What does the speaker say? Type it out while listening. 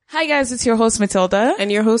Hi guys, it's your host Matilda.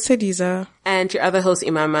 And your host Hadiza. And your other host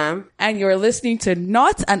Imama. And you're listening to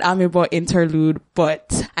not an Amiibo interlude,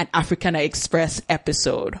 but an AfriCanna Express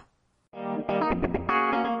episode.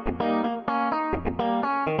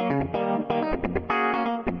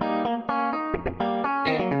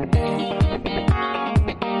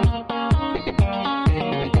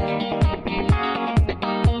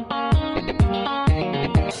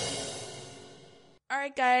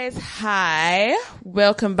 Alright guys, hi.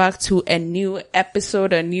 Welcome back to a new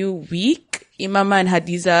episode, a new week. Imama and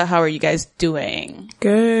Hadiza, how are you guys doing?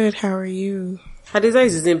 Good, how are you? Hadiza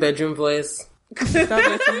is using bedroom voice.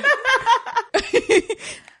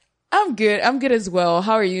 I'm good as well.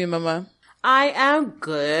 How are you, Imama? I am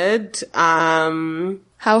good.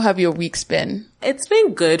 How have your weeks been? It's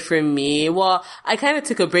been good for me. Well, I kind of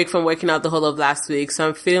took a break from working out the whole of last week, so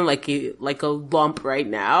I'm feeling like a lump right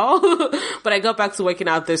now. But I got back to working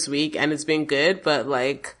out this week and it's been good. But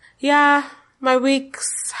yeah, my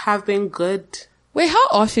weeks have been good. Wait, how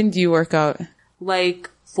often do you work out? 4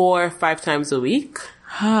 or 5 times a week.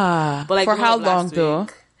 But for how long though?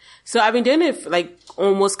 So I've been doing it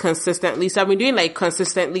almost consistently. So I've been doing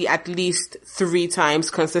consistently at least 3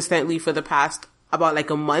 times consistently for the past about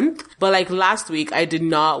a month. But last week I did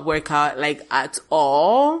not work out at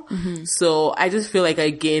all. Mm-hmm. So I just feel like I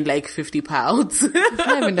gained 50 pounds. It's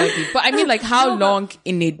not even that deep. But I mean how long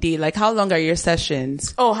in a day? How long are your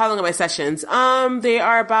sessions? Oh, how long are my sessions? They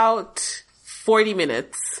are about 40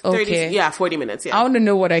 minutes. Okay. 40 minutes. Yeah. I want to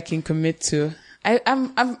know what I can commit to.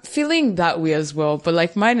 I'm feeling that way as well,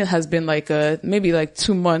 but mine has been maybe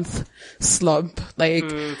 2-month slump. I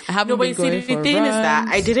haven't been going for the thing runs. Is that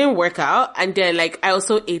I didn't work out, and then I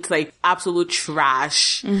also ate absolute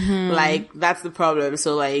trash. Mm-hmm. That's the problem.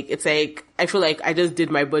 So it's I feel like I just did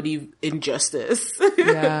my body injustice.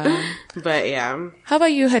 Yeah. But yeah. How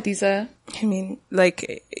about you, Hadiza? I mean,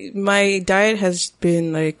 my diet has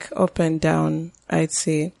been up and down, I'd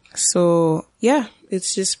say. So yeah,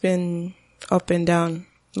 it's just been up and down.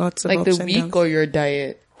 Lots of ups and downs. The week or your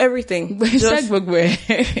diet? Everything.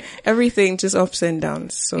 Everything, just ups and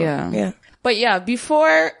downs. So yeah. But yeah,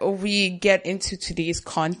 before we get into today's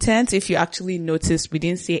content, if you actually noticed, we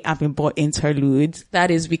didn't say Amiibo interludes.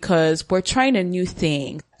 That is because we're trying a new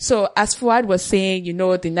thing. So as Fuad was saying,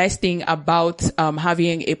 the nice thing about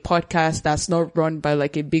having a podcast that's not run by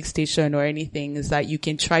a big station or anything is that you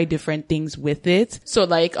can try different things with it.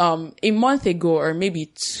 So a month ago or maybe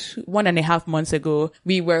 1.5 months ago,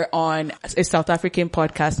 we were on a South African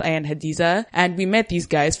podcast, I and Hadiza, and we met these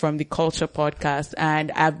guys from the Culture podcast.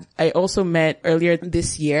 And I also met earlier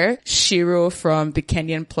this year Shiro from the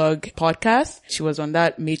Kenyan Plug podcast. She was on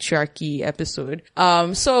that matriarchy episode.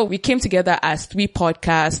 So we came together as 3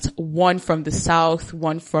 podcasts. One from the south,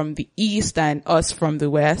 one from the east, and us from the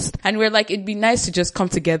west. And we're it'd be nice to just come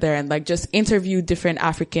together and just interview different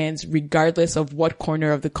Africans regardless of what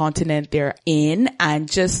corner of the continent they're in, and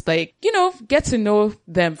just get to know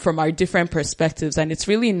them from our different perspectives. And it's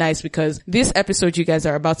really nice because this episode you guys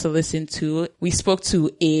are about to listen to, we spoke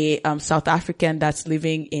to a South African that's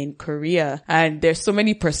living in Korea, and there's so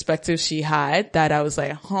many perspectives she had that I was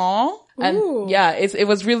huh? And Ooh. Yeah, it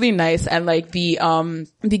was really nice. And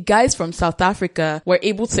the guys from South Africa were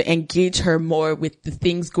able to engage her more with the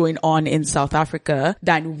things going on in South Africa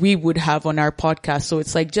than we would have on our podcast. So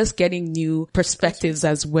it's just getting new perspectives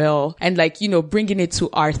as well. And bringing it to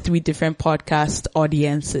our 3 different podcast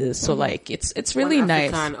audiences. So it's really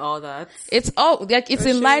nice. And all that. It's all it's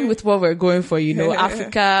in line with what we're going for,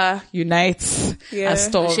 Africa unites and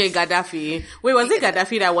stuff. Gaddafi. Wait, was it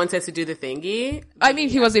Gaddafi that wanted to do the thingy? I mean,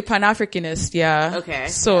 he was a Pan-Africanist, yeah. Okay.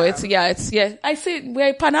 So it's I say we're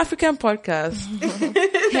a Pan-African podcast.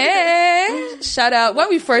 Hey, shout out. When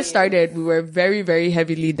we first started, we were very, very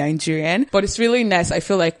heavily Nigerian, but it's really nice. I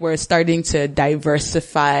feel like we're starting to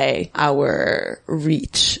diversify our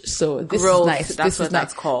reach. So this is nice. That's what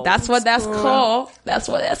that's called. That's what that's called. That's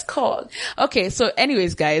what that's called. Okay. So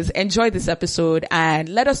anyways, guys, enjoy this episode and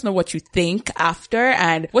let us know what you think after,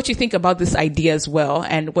 and what you think about this idea as well,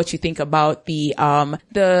 and what you think about the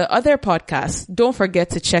other podcasts. Don't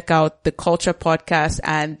forget to check out the Culture podcast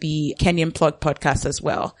and the Kenyan Plug podcast as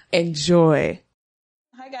well. Enjoy.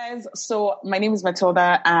 Hi guys, so my name is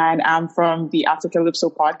Matilda and I'm from the AfriCanna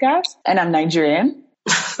podcast and I'm Nigerian.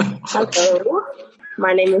 Hello,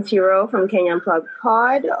 my name is Hiro from Kenyan Plug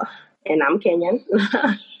Pod and I'm Kenyan.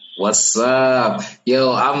 What's up?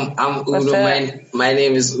 Yo, I'm Udo. My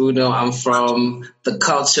name is Udo. I'm from the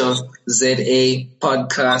Culture ZA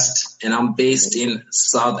podcast and I'm based in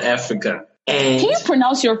South Africa. And can you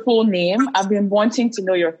pronounce your full name? I've been wanting to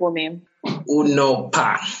know your full name.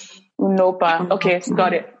 Unopa. Unopa. Okay,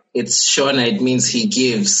 got it. it's Shona, it means he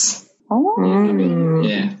gives. Oh.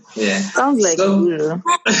 Yeah. Sounds like you.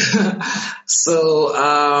 So,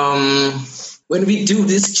 when we do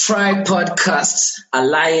this tri-podcast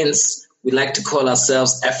alliance, we like to call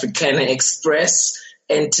ourselves AfriCanna Express.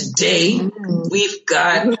 And today we've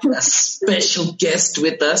got a special guest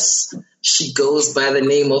with us. She goes by the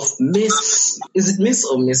name of Miss. Is it Miss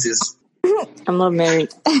or Mrs.? I'm not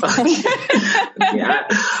married. Yeah.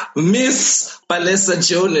 Miss Palesa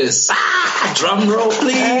Jonas. Drum roll,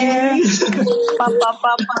 please.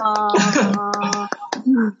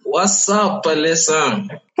 What's up,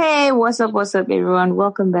 Palesa? Hey, what's up, everyone?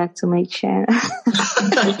 Welcome back to my channel.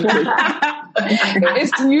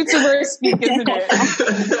 It's YouTuber speak, isn't it?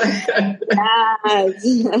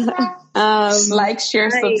 Yes. Like, share,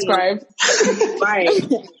 subscribe. Right.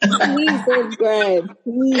 Please subscribe.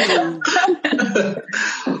 Please.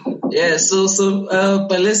 Yeah, so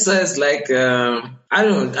Palesa is like I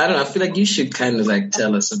don't know, I feel like you should kind of like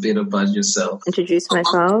tell us a bit about yourself. Introduce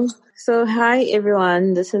myself. So, hi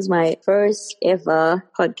everyone. This is my first ever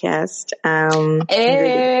podcast. And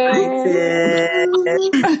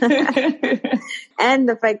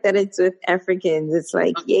the fact that it's with Africans, it's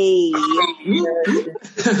like, yay.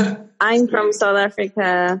 I'm from South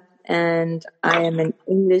Africa and I am an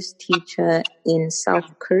English teacher in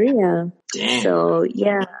South Korea. Damn. So,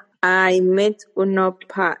 yeah. I met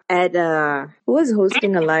Unopa at who was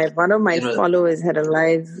hosting a live. One of my followers had a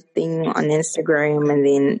live thing on Instagram, and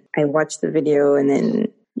then I watched the video, and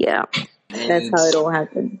then that's how it all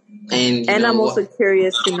happened. And I'm also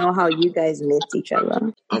curious to know how you guys met each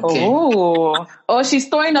other. Okay. Oh, she's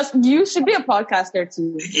throwing us. You should be a podcaster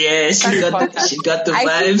too. Yeah, she got the vibes.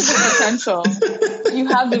 I think potential. You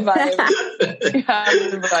have the vibes.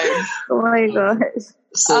 Oh my gosh.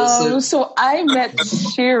 So I met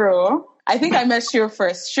Shiro. I think I met Shiro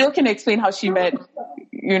first. Shiro can explain how she met,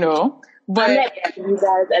 But I met you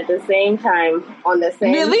guys at the same time on the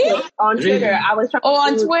same on Twitter. I was trying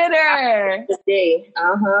on Twitter. Today.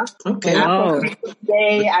 Okay.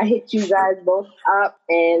 Today I hit you guys both up,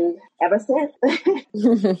 and ever since.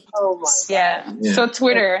 Oh my. Yeah. So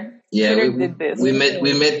Twitter. Yeah, Twitter did this. We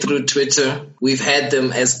met through Twitter. We've had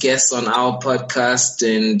them as guests on our podcast,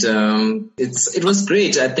 and it was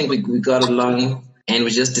great. I think we got along. And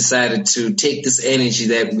we just decided to take this energy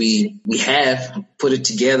that we have, put it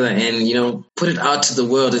together, and put it out to the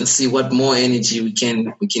world and see what more energy we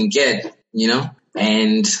can get,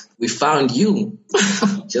 And we found you,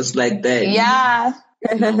 just like that. Yeah.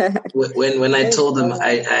 When I told them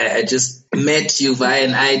I just met you via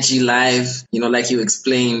an IG live, like you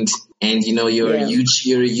explained, and you're a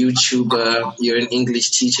YouTuber, you're an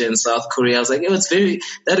English teacher in South Korea. I was like,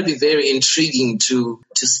 that'd be very intriguing to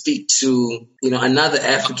speak to another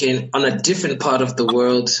African on a different part of the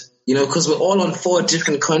world, because we're all on 4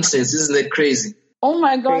 different continents. Isn't that crazy? Oh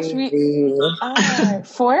my gosh,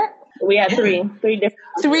 4? We had 3 different.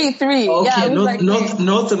 3. Okay, Yeah,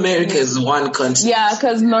 North America is one continent. Yeah,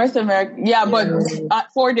 because North America. Yeah, but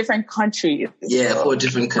 4 different countries. Yeah, 4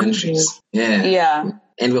 different countries. Yeah.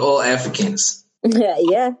 And we're all Africans.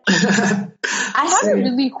 Yeah. I have a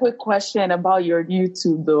really quick question about your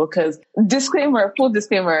YouTube though, because full disclaimer.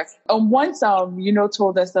 Once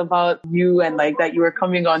told us about you and like that you were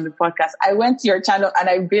coming on the podcast. I went to your channel and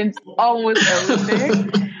I've been almost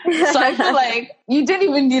everything. So I feel like you didn't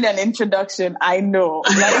even need an introduction. I know.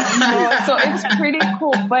 So it's pretty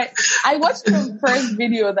cool. But I watched the first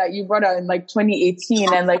video that you brought out in like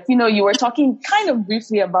 2018 and you were talking kind of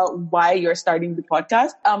briefly about why you're starting the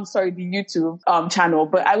podcast. The YouTube channel.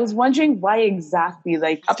 But I was wondering why exactly,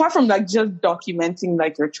 apart from just documenting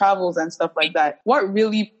your travels and stuff like that, what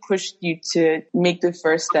really pushed you to make the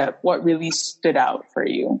first step? What really stood out for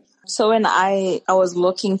you? So when I was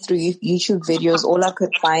looking through YouTube videos, all I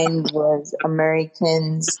could find was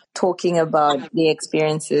Americans talking about their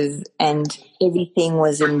experiences, and everything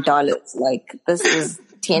was in dollars. Like, this is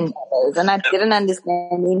 $10. And I didn't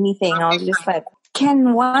understand anything. I was just like,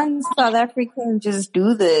 can one South African just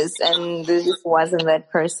do this? And there just wasn't that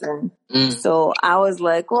person. So I was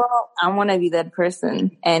like, well, I want to be that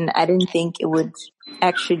person. And I didn't think it would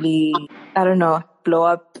actually, blow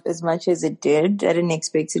up as much as it did. I didn't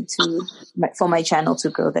expect it for my channel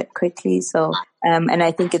to grow that quickly. So, and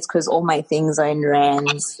I think it's because all my things are in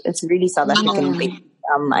rands. It's really South African based.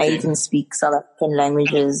 I even speak South African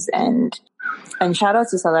languages, and shout out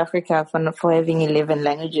to South Africa for having 11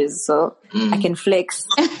 languages, so I can flex.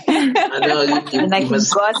 I know, and I can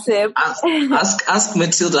gossip. Ask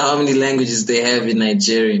Matilda how many languages they have in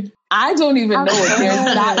Nigeria. I don't even know if there's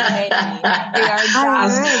that many.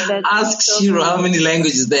 They are Ask Shiro how many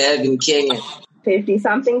languages they have in Kenya.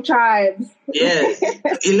 50-something tribes. Yeah,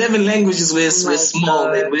 11 languages. We're small,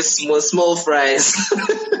 God. man. We're small fries.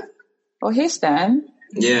 Oh, hey, Stan.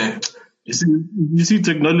 Yeah. You see,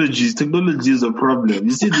 technology is a problem.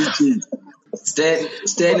 You see this thing.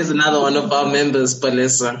 Stan is another one of our members,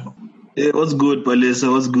 Palesa. Hey, what's good,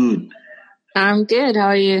 Palesa? What's good? I'm good. How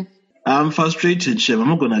are you? I'm frustrated, Chef. I'm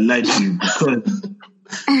not gonna lie to you because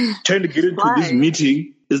trying to get into this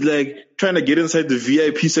meeting is like trying to get inside the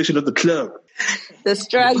VIP section of the club. The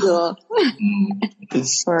struggle.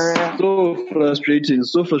 It's so frustrating.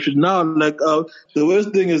 So frustrating. Now, like, the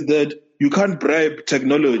worst thing is that you can't bribe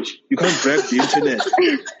technology. You can't bribe the internet.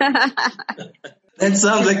 That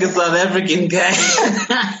sounds like a South African guy.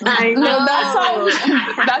 I know. No,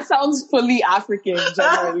 that sounds fully African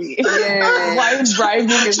generally. Yeah. Why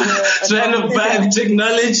bribing is Trying to bribe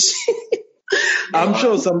technology. I'm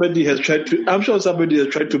sure somebody has tried to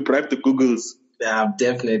bribe the Googles. Yeah,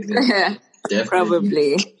 definitely.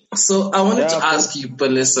 Probably. So I wanted to ask you,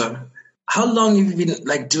 Palesa, how long have you been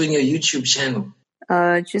like doing your YouTube channel?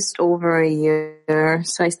 Just over a year.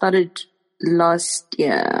 So I started last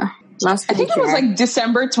year. I think it was like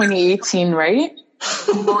December 2018, right?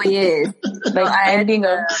 Oh, yes. Like ending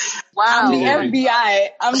of... Wow. I'm the FBI.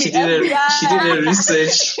 She did a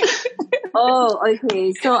research. Oh,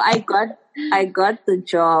 okay. So I got the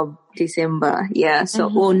job December. Yeah.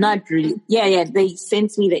 So, not really. Yeah. They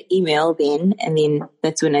sent me the email then, and then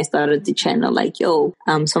that's when I started the channel. Like, so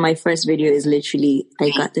my first video is literally, I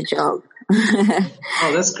got the job.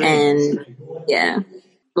 Oh, that's great. And yeah.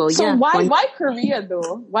 Well, so why Korea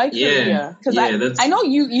though? Why Korea? Because I know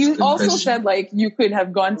you also said like you could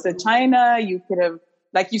have gone to China. You could have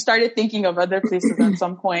like you started thinking of other places at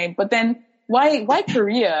some point, but then why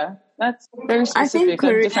Korea? That's very specific. I think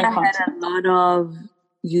Korea different had a lot of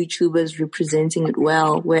YouTubers representing it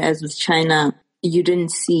well, whereas with China, you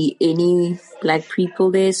didn't see any black people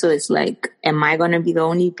there. So it's like, am I going to be the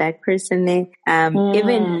only black person there?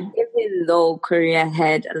 Even though Korea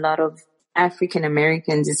had a lot of African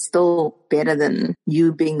Americans, it's still better than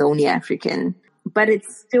you being the only African. But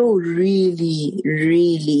it's still really,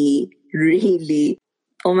 really, really,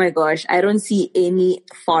 oh my gosh, I don't see any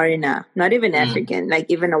foreigner, not even African, like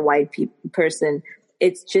even a white person.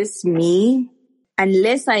 It's just me.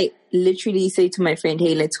 Unless I literally say to my friend,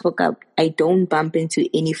 hey, let's hook up, I don't bump into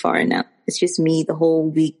any foreigner. It's just me the whole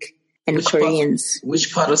week and Koreans.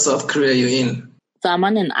 Which part of South Korea are you in? So I'm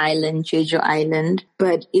on an island, Jeju Island.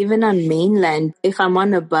 But even on mainland, if I'm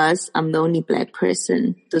on a bus, I'm the only black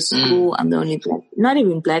person. The school, I'm the only not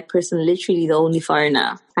even black person, literally the only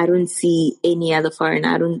foreigner. I don't see any other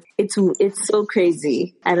foreigner. It's so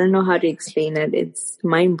crazy. I don't know how to explain it. It's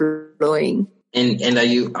mind blowing. And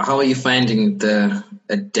how are you finding the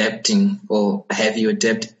adapting, or have you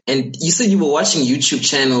adapted? And you said you were watching YouTube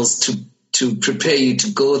channels to prepare you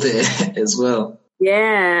to go there as well.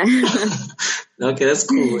 Yeah. Okay, that's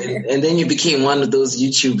cool. And then you became one of those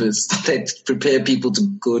YouTubers that prepare people to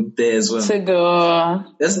go there as well. To go.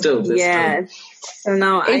 That's dope. Dope. So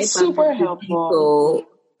now it's super helpful.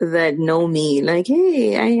 People that know me, like,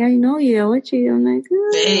 hey, I know you. I watch you. I'm like,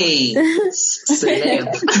 oh. Hey,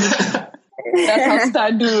 celeb. That's how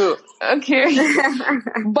Stan do. Okay.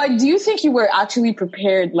 But do you think you were actually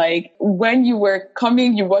prepared? Like when you were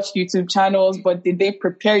coming, you watched YouTube channels, but did they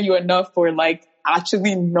prepare you enough for like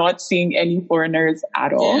actually not seeing any foreigners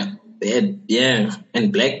at all? Yeah.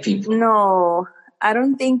 And black people. No, I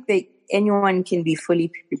don't think that anyone can be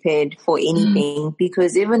fully prepared for anything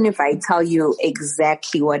because even if I tell you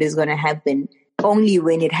exactly what is going to happen, only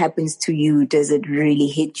when it happens to you does it really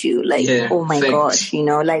hit you. Like, oh my gosh,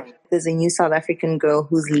 like there's a new South African girl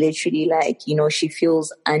who's literally like, she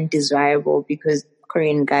feels undesirable because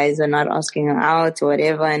Korean guys are not asking her out or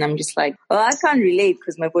whatever. And I'm just like, well, I can't relate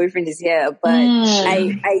because my boyfriend is here, but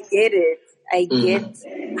I get it. I get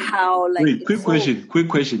how like... Wait, quick question,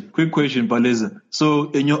 Palesa. So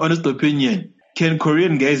in your honest opinion, can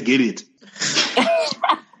Korean guys get it?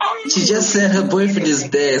 She just said her boyfriend is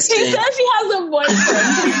there. She said she has a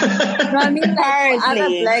boyfriend. No, I mean, like, other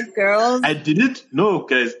black girls. I didn't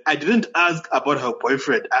ask about her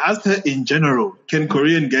boyfriend. I asked her in general, can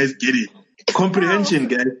Korean guys get it? Comprehension,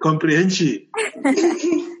 guys. Comprehension.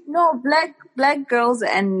 No, black girls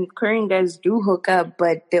and Korean guys do hook up,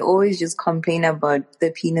 but they always just complain about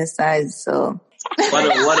the penis size. So what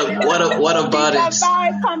about it?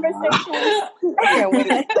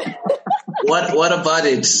 What about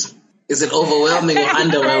it? Is it overwhelming or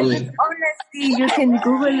underwhelming? Honestly, you can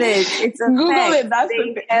Google it. It's a Google fact. it. That's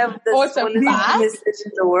they have the smallest penises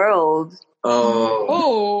in the world.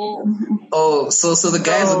 Oh, so the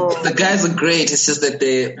guys are great. It's just that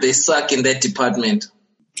they suck in that department.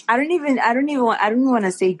 I don't even want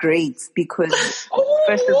to say great because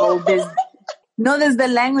first of all, there's the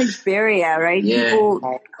language barrier, right? Yeah. People,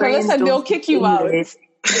 Koreans Palesa, don't they'll kick you out. English.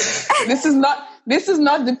 This is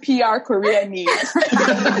not the PR Korea needs.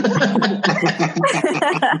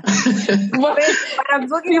 but I'm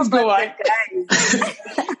talking about the guys.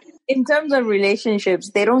 In terms of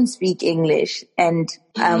relationships, they don't speak English, and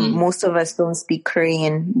most of us don't speak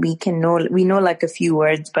Korean. We know like a few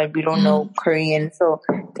words, but we don't know Korean. So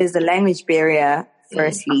there's a language barrier.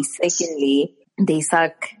 Firstly, secondly, they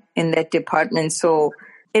suck in that department. So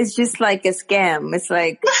it's just like a scam. It's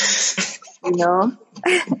like, you know.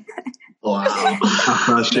 Wow.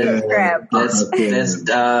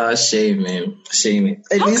 That's shame, man. Shame.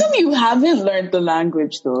 How come you haven't learned the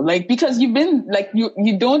language though? Like, because you've been like,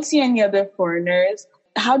 you don't see any other foreigners.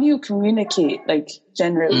 How do you communicate, like,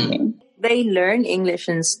 generally? They learn English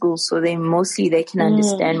in school, so they can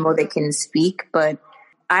understand more, they can speak. But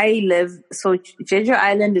Jeju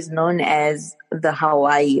Island is known as the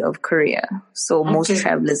Hawaii of Korea. So most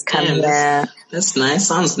travelers come here. That's nice.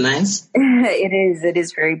 Sounds nice. It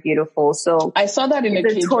is very beautiful. So I saw that in a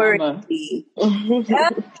K-drama.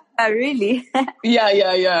 Really?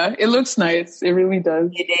 Yeah. It looks nice. It really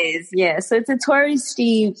does. It is, yeah. So it's a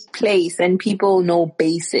touristy place and people know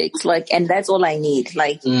basics. Like, and that's all I need.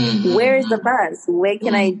 Like, where is the bus? Where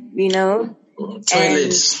can I,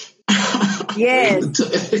 toilets. Yes.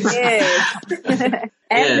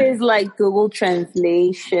 And there's like Google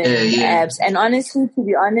Translation apps. And honestly, to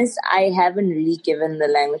be honest, I haven't really given the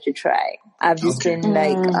language a try. I've just been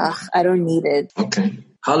like, I don't need it. Okay.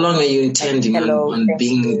 How long are you intending on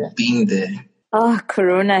being there? Oh,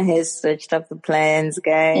 Corona has switched up the plans,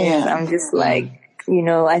 guys. Yeah. I'm just like,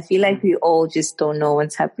 I feel like we all just don't know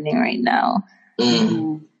what's happening right now.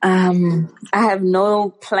 I have no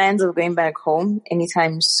plans of going back home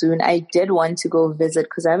anytime soon. I did want to go visit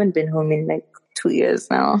because I haven't been home in like 2 years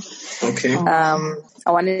now. Okay. I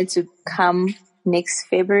wanted to come next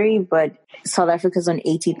February, but South Africa's on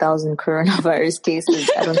 80,000 coronavirus cases.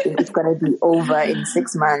 I don't think it's going to be over in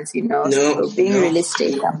 6 months, No, so being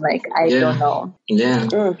realistic, I'm like, I don't know. Yeah.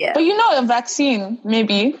 Yeah. But a vaccine,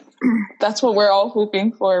 maybe. That's what we're all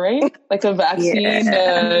hoping for, right? Like a vaccine,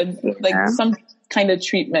 like some kind of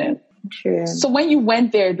treatment. True. So when you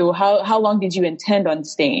went there, though, how long did you intend on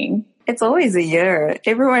staying? It's always a year.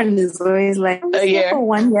 Everyone is always like, a year. For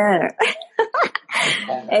 1 year.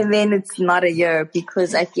 And then it's not a year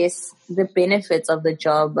because I guess the benefits of the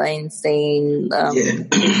job are insane. They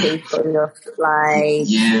pay for your flight.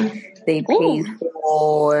 Yeah. They pay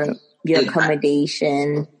for your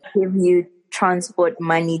accommodation. Give you transport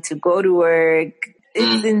money to go to work.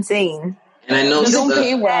 It's insane. And I know they don't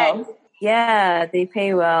pay well. Yeah, they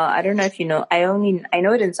pay well. I don't know if you know. I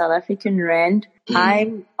know it in South African rand.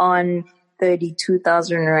 I'm on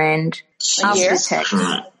 32,000 rand after tax.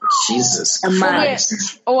 Jesus a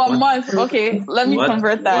Christ. month. A month. Okay, let me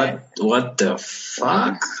convert that. What the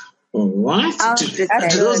fuck? What? Do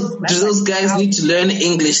those guys need to learn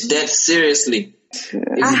English that seriously?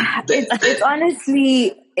 It's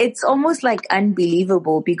honestly, it's almost like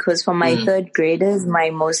unbelievable because for my third graders, my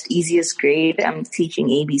most easiest grade, I'm teaching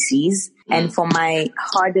ABCs. And for my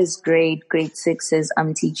hardest grade 6s,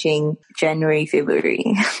 I'm teaching January,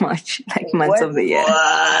 February, March, like months of the year.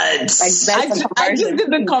 What? Like that's I just did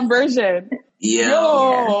the conversion.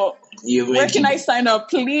 Yeah. Where can I sign up,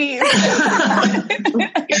 please?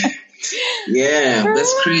 Yeah,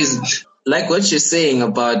 that's crazy. Like what you're saying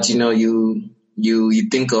about, you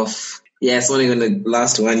think of, it's only going to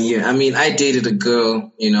last 1 year. I mean, I dated a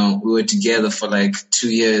girl, we were together for like 2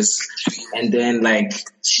 years. And then like,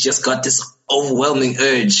 she just got this overwhelming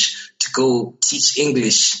urge to go teach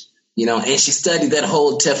English, and she studied that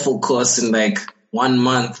whole TEFL course in like 1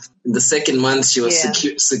 month. In the second month, she was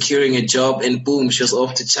securing a job and boom, she was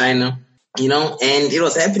off to China, and it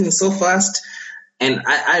was happening so fast. And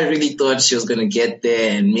I really thought she was going to get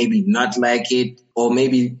there and maybe not like it, or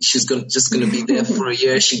maybe she's just going to be there for a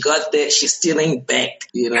year. She got there, she's still ain't back,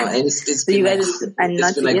 and it's been,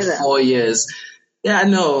 like 4 years. Yeah,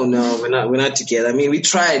 no, we're not together. I mean, we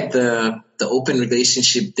tried the open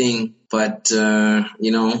relationship thing, but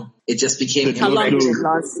it just became. How long did it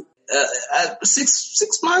last?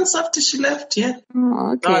 6 months after she left. Yeah.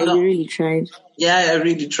 Oh, okay. You really tried. Yeah, I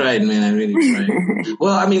really tried, man. I really tried.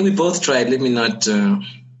 Well, I mean, we both tried. Let me not.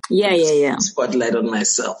 Spotlight on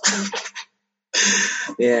myself.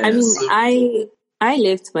 Yeah. I mean, I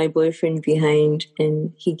left my boyfriend behind,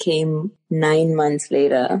 and he came 9 months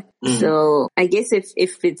later. So I guess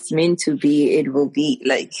if it's meant to be, it will be.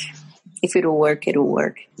 Like, if it'll work, it'll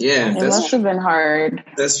work. Yeah, it must have been hard.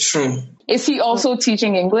 That's true. Is he also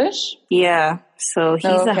teaching English? Yeah. So he's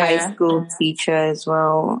a high school teacher as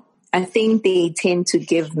well. I think they tend to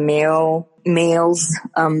give males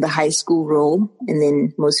the high school role, and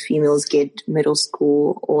then most females get middle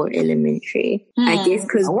school or elementary. I guess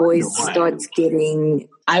because boys start getting...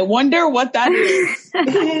 I wonder what that is.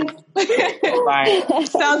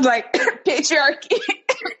 Sounds like patriarchy.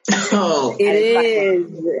 Oh, it is.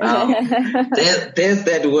 There's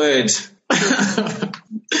that word.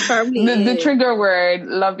 Probably the trigger word.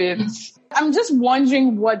 Love it. I'm just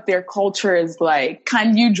wondering what their culture is like.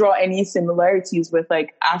 Can you draw any similarities with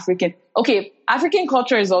like African? Okay, African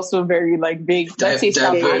culture is also very like big. Let's say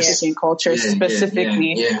South African culture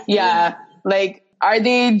specifically. Yeah. Like, are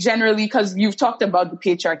they generally, because you've talked about the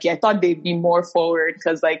patriarchy, I thought they'd be more forward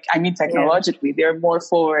because like, I mean, technologically, they're more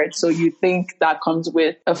forward. So you think that comes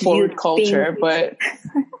with a forward culture, but...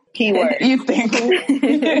 Keyword. You think?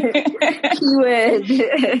 Keyword.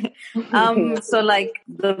 So like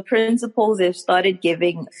the principals, they've started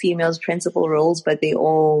giving females principal roles, but they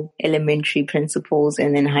all elementary principals,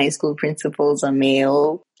 and then high school principals are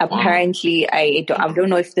male. Apparently, I don't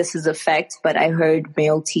know if this is a fact, but I heard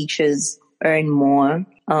male teachers earn more.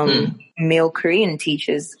 Male Korean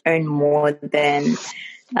teachers earn more than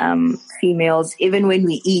females. Even when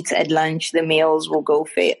we eat at lunch, the males will go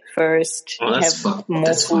first. That's fucked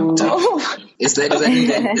up. Is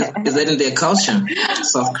that in their culture,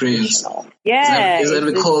 South Koreans? Yeah. Is that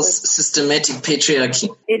what we call systematic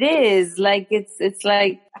patriarchy? It is. Like, it's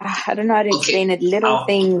like, I don't know how to explain it. Little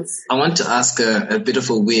things. I want to ask a bit of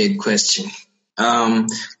a weird question.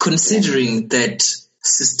 Considering that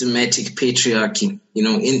systematic patriarchy, you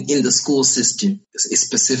know, in the school system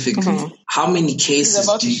specifically, how many cases He's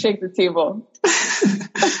about to shake the table.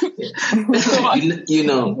 you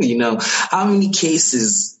know, how many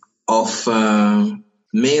cases of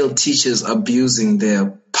male teachers abusing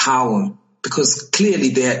their power? Because clearly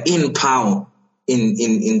they're in power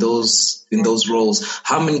in those roles.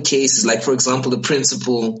 How many cases, like for example, the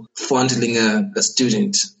principal fondling a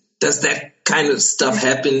student? Does that kind of stuff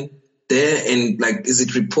happen there? And like, is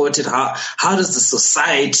it reported? How does the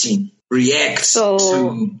society react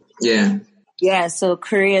to? Yeah, so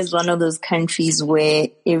Korea is one of those countries where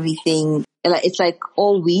everything, it's like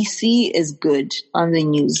all we see is good on the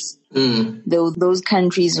news. Those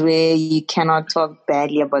countries where you cannot talk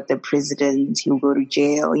badly about the president, you'll go to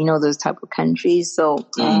jail, you know, those type of countries. So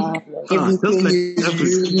everything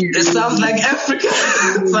it sounds like Africa.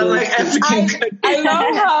 It sounds like African. I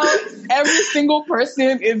love how every single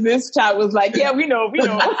person in this chat was like, yeah, we know.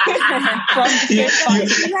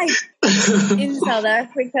 In South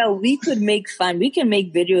Africa, we could make fun. We can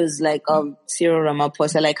make videos like of Cyril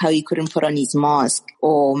Ramaphosa, like how he couldn't put on his mask,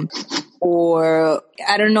 or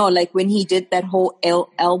I don't know, like when he did that whole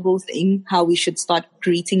elbow thing, how we should start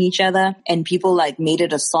greeting each other, and people like made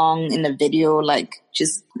it a song in the video, like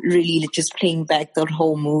just really just playing back that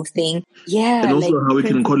whole move thing. Yeah. And also like, how we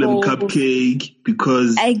can call him Cupcake,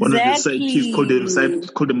 because one of the sidekicks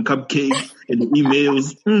called him Cupcake in the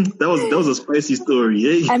emails. That was a spicy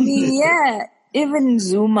story. Eh? I mean, yeah. Even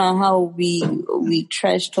Zuma, how we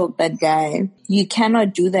trash talk that guy. You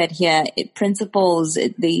cannot do that here. Principals,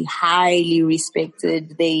 they highly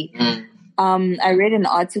respected. I read an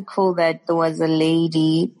article that there was a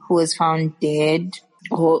lady who was found dead,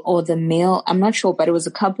 or the male, I'm not sure, but it was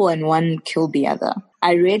a couple and one killed the other.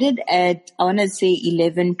 I read it at, I want to say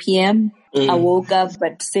 11 p.m. I woke up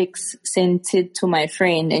at 6, sent it to my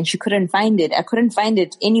friend, and she couldn't find it. I couldn't find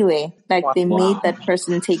it anyway. Like, they made that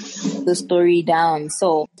person take the story down.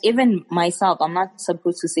 So even myself, I'm not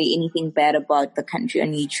supposed to say anything bad about the country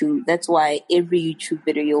on YouTube. That's why every YouTube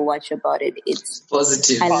video you watch about it, it's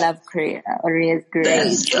positive. I love Korea. Korea's great.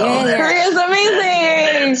 Korea's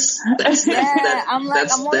amazing. I'm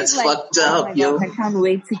always like, fucked up, yo. I can't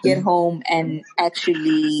wait to get home and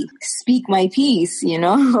actually speak my piece, you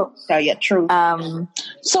know? Oh, yeah, true.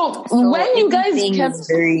 So when you guys kept...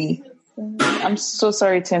 I'm so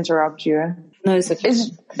sorry to interrupt you. No, it's okay.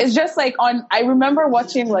 It's just like I remember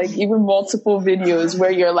watching like even multiple videos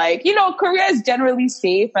where you're like, you know, Korea is generally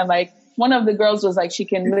safe, and like one of the girls was like, she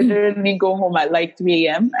can literally go home at like 3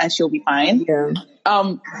 a.m. and she'll be fine. Yeah.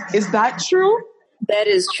 Is that true? That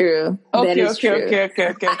is true. Okay.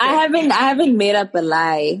 I haven't made up a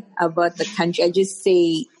lie about the country. I just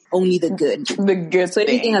say only the good. The good. So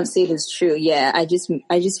everything I've said is true. Yeah, I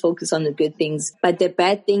just focus on the good things, but the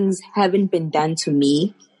bad things haven't been done to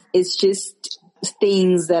me. It's just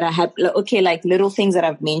things that I have. Okay, like little things that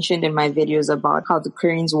I've mentioned in my videos about how the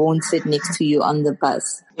Koreans won't sit next to you on the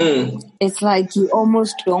bus. It's like you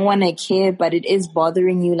almost don't want to care, but it is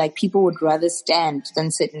bothering you. Like people would rather stand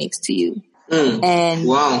than sit next to you. And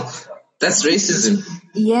wow. That's racism.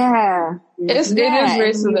 Yeah. It is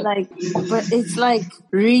racism. But it's like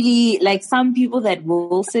really like some people that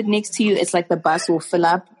will sit next to you, it's like the bus will fill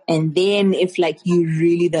up. And then if like you're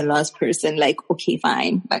really the last person, like, okay,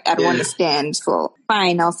 fine. Like I don't want to stand. So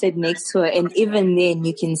fine, I'll sit next to her. And even then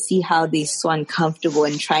you can see how they're so uncomfortable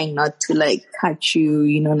and trying not to like touch you,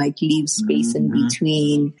 you know, like leave space in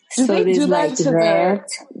between. Do so they there's do that like to that. their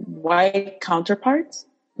white counterparts?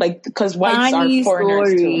 Like, because whites are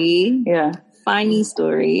foreigners too. Yeah. Funny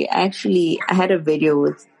story. Actually, I had a video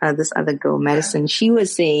with this other girl, Madison. She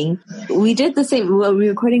was saying, we did the same. We were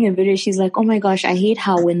recording a video. She's like, oh my gosh, I hate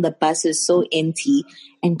how when the bus is so empty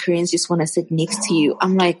and Koreans just want to sit next to you.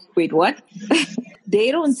 I'm like, wait, what?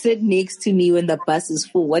 They don't sit next to me when the bus is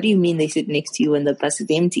full. What do you mean they sit next to you when the bus is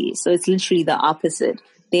empty? So it's literally the opposite.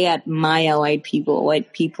 They admire white people.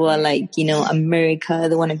 White people are like, you know, America.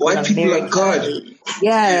 They want to go to America. White people are God.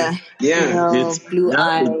 Yeah. Yeah. You know, blue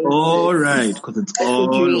eyes. All right, because it's all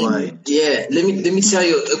white. Yeah. Let me tell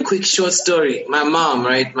you a quick short story. My mom,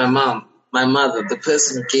 right? My mother, the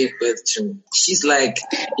person who gave birth to me, she's like,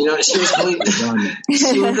 you know, she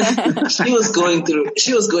was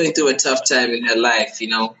going through a tough time in her life, you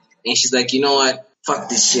know, and she's like, you know what? Fuck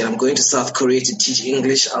this shit. I'm going to South Korea to teach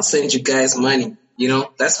English. I'll send you guys money. You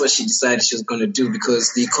know, that's what she decided she was going to do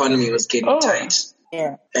because the economy was getting tight.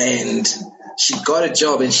 Yeah. And she got a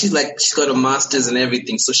job and she's got a master's and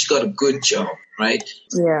everything. So she got a good job, right?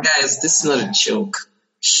 Yeah. Guys, this is not a joke.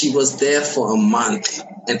 She was there for a month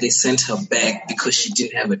and they sent her back because she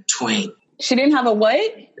didn't have a twang. She didn't have a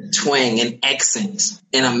what? Twang, an accent,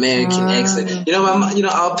 an American accent. You know,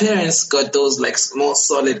 our parents got those like small,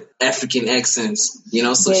 solid African accents. You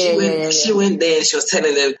know, so she went there and she was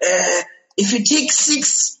telling them, if you take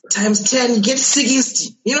 6 times 10, you get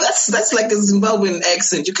 60. You know, that's like a Zimbabwean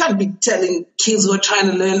accent. You can't be telling kids who are trying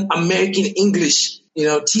to learn American English, you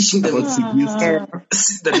know, teaching them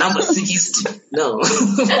the number 60. No.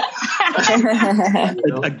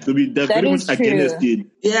 They're very much against it.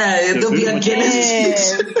 Yeah, they'll be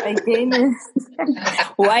against it. Against.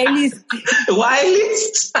 Whitelist.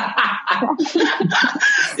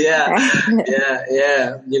 Yeah.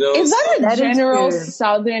 You know, is that a general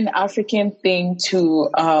Southern African thing to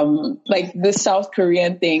like the South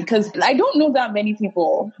Korean thing? Because I don't know that many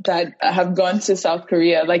people that have gone to South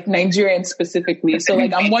Korea, like Nigerians specifically. So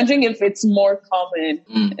like I'm wondering if it's more common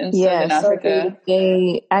in Southern Africa. So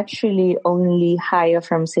they actually only hire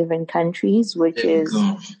from 7 countries, which is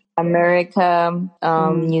America,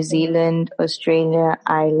 New Zealand, Australia,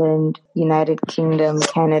 Ireland, United Kingdom,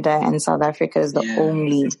 Canada, and South Africa is the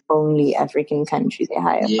only African country they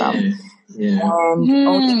hire from. Yeah.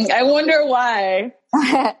 I wonder why.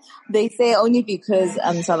 They say only because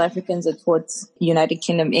South Africans are taught United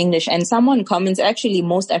Kingdom English. And someone comments, actually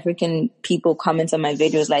most African people comment on my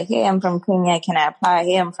videos like, hey, I'm from Kenya, can I apply?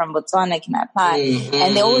 Hey, I'm from Botswana, can I apply?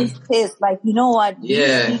 And they always pissed, like, you know what? You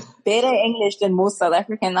speak better English than most South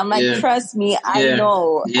Africans. I'm like, trust me, I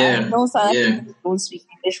know. I know South Africans don't speak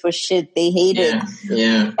English for shit. They hate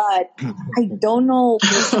it. But I don't know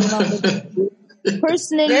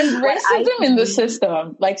personally. There's racism in the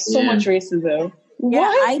system, like so much racism. Yeah,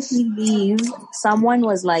 I believe someone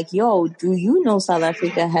was like, yo, do you know South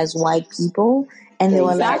Africa has white people? And they were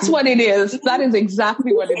like, that's what it is. That is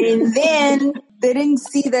exactly what it is. And then they didn't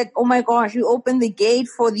see that, oh my gosh, you opened the gate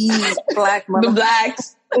for these black the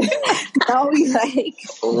blacks. Now we like,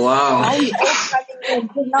 wow. Now we all coming in.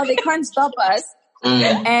 Now they can't stop us.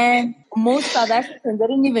 And most South Africans, they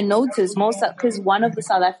didn't even notice. Because one of the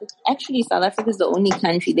South Africa is the only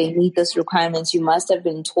country they meet this requirements. You must have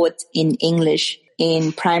been taught in English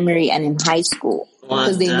in primary and in high school,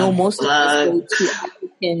 because they know most of us go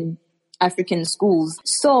to African schools.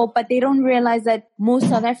 So, but they don't realize that most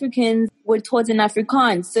South Africans were taught in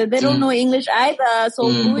Afrikaans, so they don't know English either. So,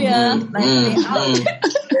 booyah, like they out.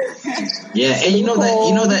 Yeah, and you know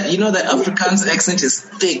that Afrikaans accent is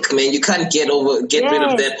thick, man. You can't get rid of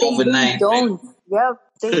that overnight. Don't. Yep.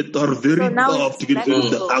 It are very tough to get rid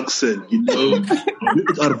of the accent, you know.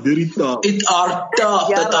 It are very tough. It are tough.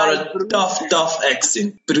 Yeah, that are a tough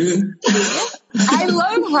accent, bro. I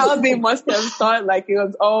love how they must have thought like it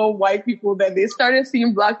was all white people. Then they started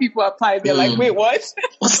seeing black people apply. They're like, wait, what?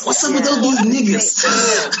 What's up with all these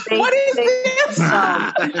niggas? What is this?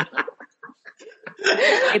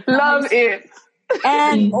 Love it.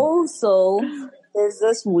 And also, there's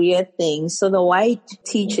this weird thing. So the white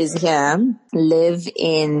teachers here live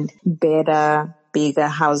in better, bigger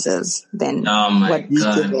houses than what we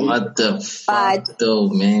give them. What the fuck, though,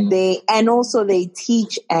 man? They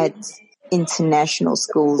teach at international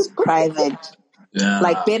schools, private,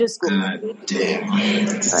 like better schools. God damn.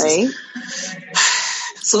 Right?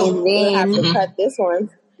 So then have to cut this one.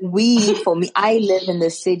 for me, I live in the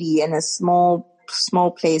city in a small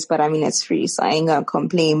place, but I mean, it's free, so I ain't gonna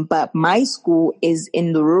complain. But my school is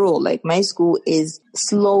in the rural, like my school is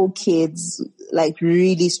slow kids, like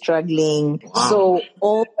really struggling. Wow. So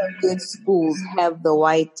all the good schools have the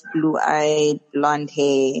white, blue-eyed, blonde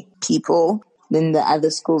hair people. Then the other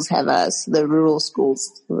schools have us, the rural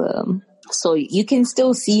schools. So you can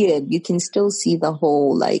still see it. You can still see the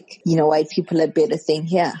whole, like, white people are better thing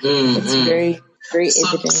here. It's very, very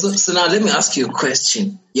evident. So now let me ask you a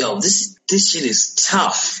question. Yo, this shit is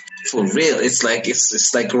tough for real. It's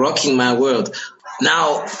like rocking my world.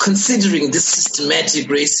 Now, considering this systematic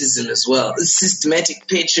racism as well, this systematic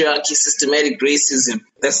patriarchy, systematic racism,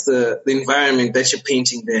 that's the environment that you're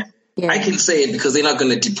painting there. Yeah. I can say it because they're not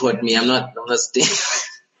going to deport me. I'm not staying.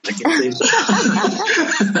 I can say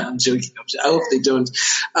it. I'm joking. I hope they don't.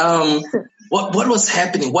 What was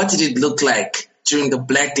happening? What did it look like during the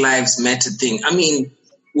Black Lives Matter thing? I mean,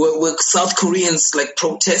 were South Koreans like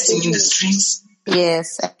protesting in the streets?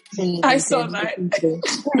 Yes. I saw that.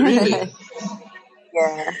 Really?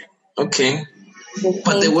 Yeah. Okay.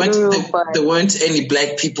 But there weren't any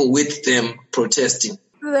black people with them protesting.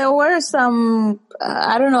 There were some,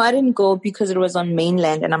 I don't know, I didn't go because it was on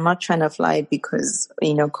mainland and I'm not trying to fly because,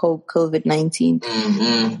 COVID-19.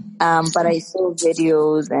 Mm-hmm. But I saw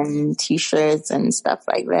videos and t-shirts and stuff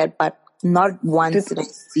like that, but not once did I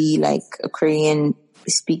see like a Korean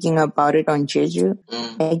speaking about it on Jeju.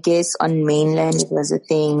 I guess on mainland it was a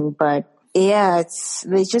thing, but yeah,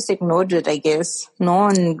 they just ignored it, I guess. No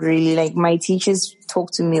one really, like, my teachers talk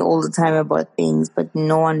to me all the time about things, but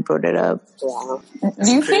no one brought it up. Yeah. Do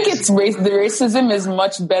you think the racism is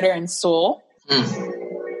much better in Seoul?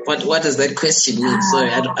 What does that question mean?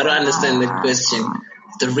 Sorry, I don't understand that question.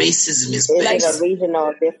 The racism is better. It's like a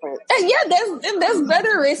regional difference. Yeah, there's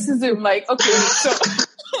better racism. Like, okay, so...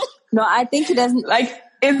 No, I think it doesn't... Like,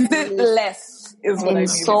 is it less? Is what in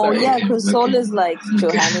Seoul, yeah, because Seoul is like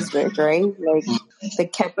Johannesburg, right? Like the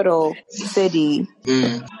capital city.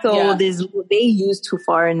 So they used to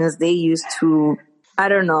foreigners, they used to, I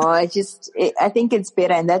don't know. I think it's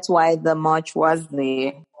better, and that's why the march was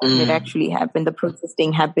there. It actually happened. The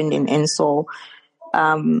protesting happened in Seoul.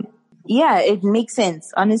 Yeah, it makes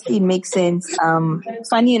sense. Honestly, it makes sense.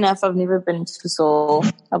 Funny enough, I've never been to Seoul.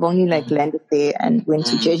 I've only landed there and went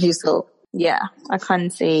to Jeju. So yeah, I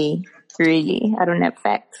can't say. Really, I don't have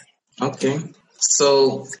facts. Okay.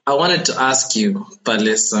 So I wanted to ask you,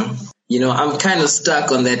 Palesa, I'm kind of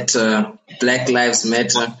stuck on that Black Lives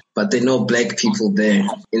Matter, but there are no black people there.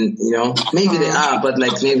 Maybe they are, but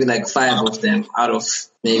maybe 5 of them out of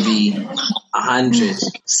maybe 100.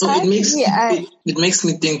 So it makes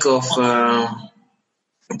me think of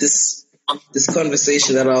this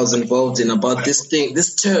conversation that I was involved in about this thing,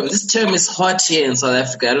 this term is hot here in South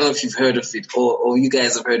Africa. I don't know if you've heard of it or you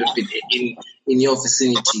guys have heard of it in your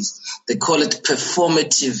vicinities. They call it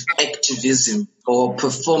performative activism or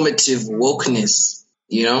performative wokeness,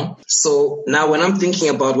 So now when I'm thinking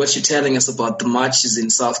about what you're telling us about the marches in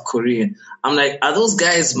South Korea, I'm like, are those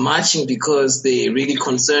guys marching because they're really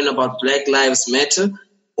concerned about Black Lives Matter,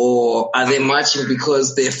 or are they marching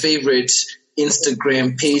because their favorite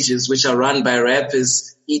Instagram pages, which are run by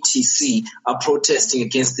rappers, etc., are protesting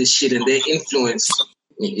against this shit and their influence?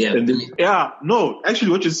 No,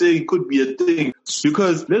 actually what you're saying could be a thing,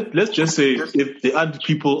 because let's just say if there aren't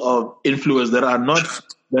people of influence that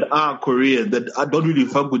are Korean, that don't really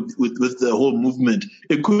fuck with the whole movement,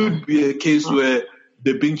 it could be a case where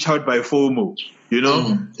they're being chowed by FOMO,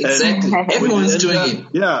 Exactly. Everyone's doing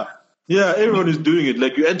it. Yeah, everyone is doing it.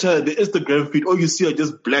 Like, you enter the Instagram feed, all you see are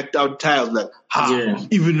just blacked out tiles. Like,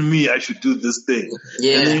 even me, I should do this thing.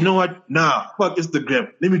 Yeah. And then, you know what? Nah, fuck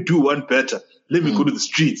Instagram. Let me do one better. Let me go to the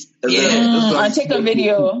streets. And I'll take a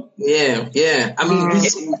video. Yeah. I mean,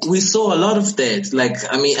 we saw a lot of that.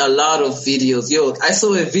 A lot of videos. Yo, I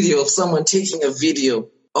saw a video of someone taking a video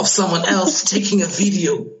of someone else taking a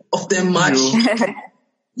video of them marching.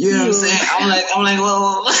 You know what I'm saying? I'm like,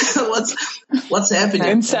 well, what's happening?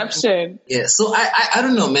 Inception. Yeah. So I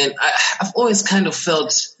don't know, man. I've always kind of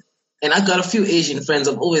felt, and I've got a few Asian friends.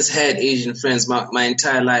 I've always had Asian friends my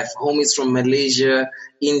entire life. Homies from Malaysia,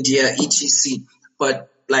 India, etc. But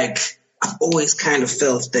I've always kind of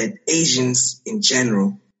felt that Asians in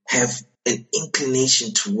general have an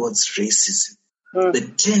inclination towards racism.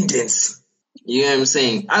 The tendency. You know what I'm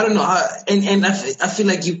saying? I don't know how, and I feel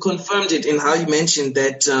like you confirmed it in how you mentioned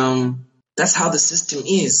that that's how the system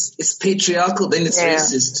is. It's patriarchal, then it's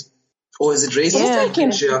racist. Or is it racist and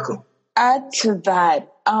patriarchal? Add to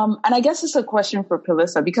that, and I guess it's a question for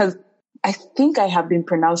Palesa, because I think I have been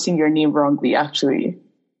pronouncing your name wrongly, actually.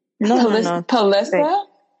 No. Palesa?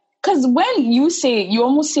 Because when you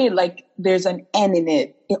almost say like there's an N in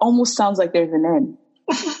it. It almost sounds like there's an N.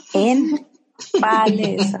 In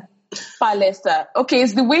Palesa. Palesa. Okay,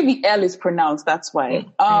 it's the way the L is pronounced. That's why.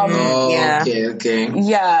 Yeah. Okay.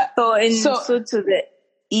 Yeah. So to the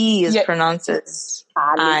E is pronounced as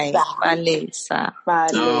I. Palesa.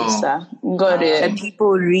 Palesa. Got it. And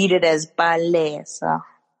people read it as Palesa.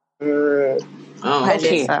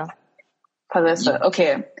 Palesa. Palesa.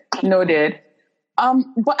 Okay. Noted.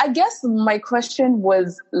 But I guess my question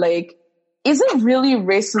was like, is it really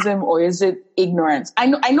racism or is it ignorance? I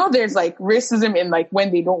know there's like racism in like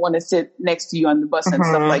when they don't want to sit next to you on the bus and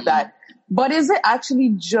stuff like that. But is it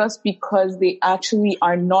actually just because they actually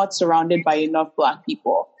are not surrounded by enough Black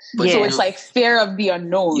people? So it's like fear of the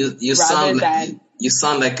unknown You sound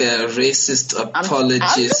like a racist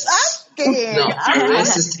apologist. No,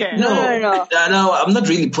 I'm not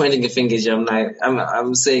really pointing a finger.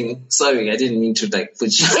 I'm saying sorry. I didn't mean to like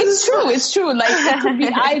put you. It's true. Like it could be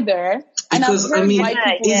either. Because I mean,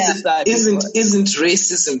 isn't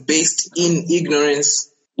racism based in ignorance?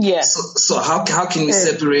 Yeah. So how can we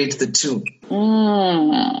separate the two?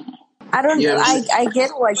 I don't know. I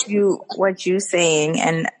get what you're saying,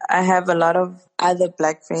 and I have a lot of other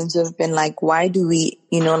Black friends who have been like, why do we,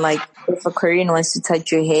 like if a Korean wants to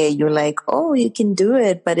touch your hair, you're like, oh, you can do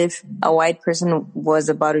it. But if a white person was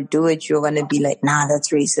about to do it, you're going to be like, nah,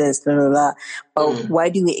 that's racist, blah, blah, blah. But why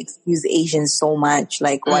do we excuse Asians so much?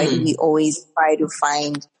 Like, why do we always try to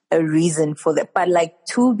find a reason for that? But like,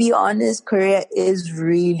 to be honest, Korea is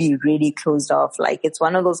really, really closed off. Like, it's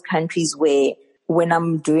one of those countries where when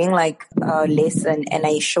I'm doing like a lesson and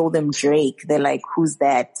I show them Drake, they're like, who's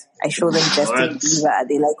that? I show them Justin Bieber.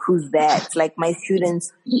 They're like, who's that? Like, my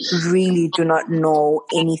students really do not know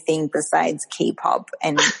anything besides K-pop.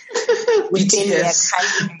 And within their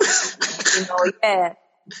country,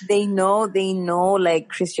 they know like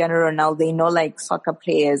Cristiano Ronaldo. They know like soccer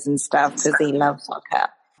players and stuff because they love soccer.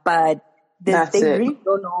 But they really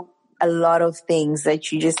don't know a lot of things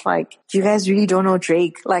that you just like, you guys really don't know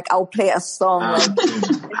Drake. Like, I'll play a song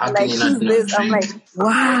like who's this? I'm like,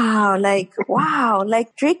 wow,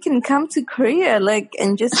 like Drake can come to Korea, like,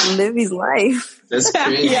 and just live his life. That's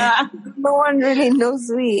crazy. No one really knows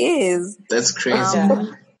who he is. That's crazy. I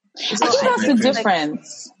think that's the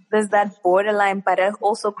difference. Like, there's that borderline, but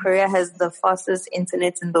also Korea has the fastest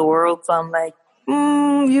internet in the world. So I'm like,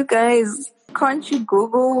 you guys, can't you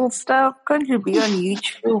Google stuff? Can't you be on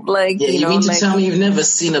YouTube? Like, you mean to tell me you've never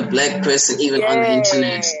seen a Black person even on the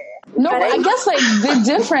internet? No, but I guess like the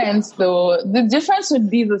difference would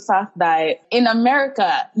be the fact that in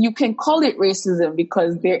America, you can call it racism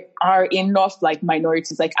because there are enough like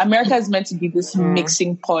minorities. Like America is meant to be this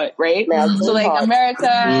mixing pot, right? So like America,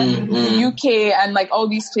 the UK and like all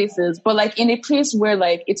these places, but like in a place where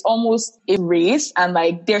like it's almost a race and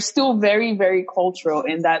like they're still very, very cultural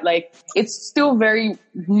in that like it's still very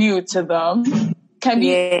new to them. Can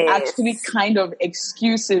be actually kind of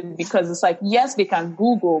exclusive because it's like, yes, they can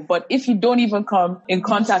Google, but if you don't even come in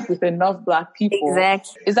contact with enough Black people,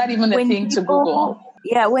 is that even a thing to Google?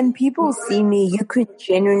 Yeah, when people see me, you could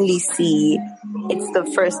genuinely see it's the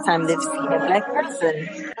first time they've seen a Black person.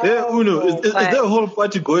 Yeah, Uno, is there a whole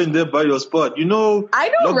party going there by your spot? I know,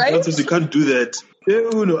 right? You can't do that.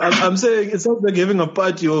 Yeah, Uno, I'm saying it sounds like having a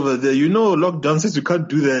party over there. Lockdown says you can't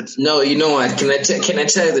do that. No, you know what? Can I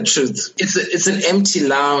tell you the truth? It's an empty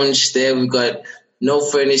lounge there. We've got no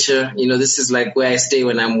furniture. This is like where I stay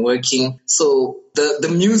when I'm working. So the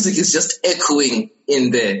music is just echoing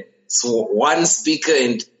in there. So one speaker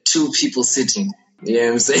and two people sitting. You know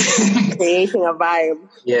what I'm saying? Creating a vibe.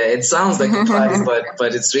 Yeah, it sounds like a party,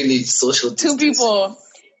 but it's really social distance. Two people.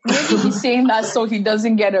 Maybe he's saying that so he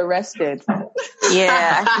doesn't get arrested.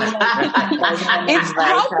 Yeah. It's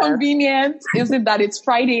how convenient is it that it's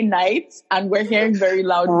Friday night and we're hearing very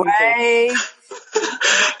loud music?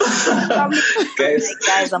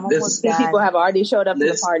 Guys, I'm almost done. People have already showed up to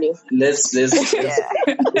the party. Let's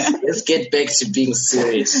get back to being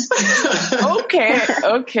serious. Okay.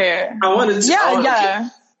 I wanted to. Yeah.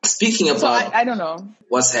 Speaking about, I don't know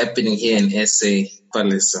what's happening here in SA,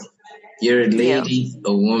 Palesa. You're a lady,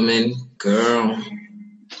 a woman, girl.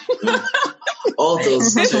 All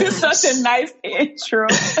those This terms. is such a nice intro.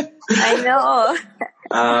 I know.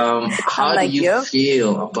 How do you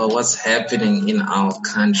feel about what's happening in our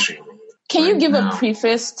country? Can you give a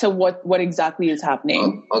preface to what exactly is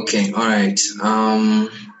happening? Okay, all right.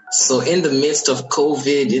 So in the midst of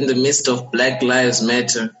COVID, in the midst of Black Lives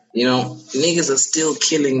Matter, niggas are still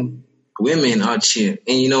killing women out here.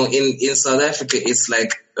 And, in South Africa, it's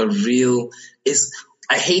like a real,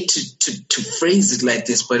 I hate to phrase it like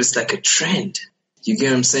this, but it's like a trend. You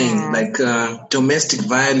get what I'm saying? Like domestic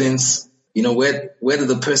violence, you know, whether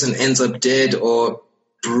the person ends up dead or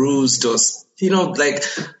bruised or, you know, like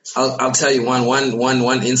I'll tell you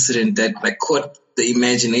one incident that like caught the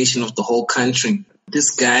imagination of the whole country.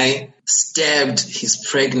 This guy stabbed his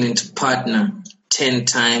pregnant partner 10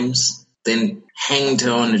 times, then hanged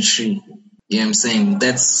her on a tree. You know what I'm saying?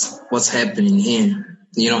 That's what's happening here,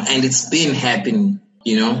 you know, and it's been happening,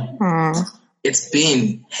 you know, it's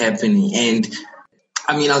been happening. And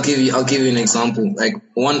I mean, I'll give you an example. Like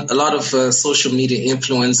a lot of social media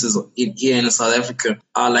influencers here in South Africa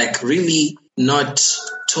are like really not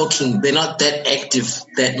talking. They're not that active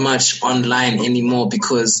that much online anymore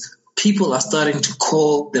because people are starting to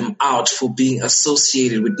call them out for being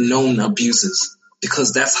associated with known abusers,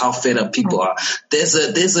 because that's how fed up people are. There's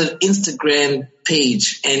an Instagram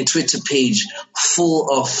page and Twitter page full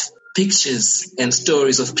of pictures and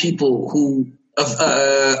stories of people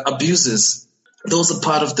abusers. Those are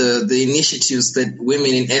part of the initiatives that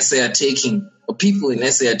women in SA are taking, or people in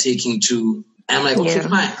SA are taking to. I'm like, okay,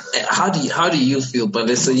 fine. How do you feel,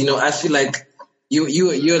 Palesa? You know, I feel like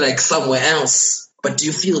you're like somewhere else, but do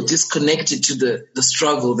you feel disconnected to the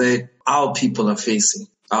struggle that our people are facing?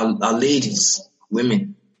 Our ladies,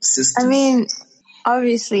 women, sisters. I mean,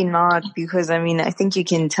 obviously not, because I mean, I think you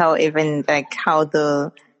can tell even like how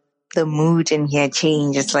the mood in here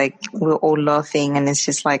changed. It's like we're all laughing and it's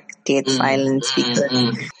just like dead silence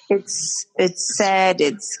because it's sad,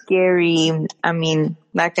 it's scary. I mean,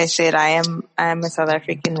 like I said, I am a South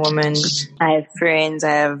African woman. I have friends,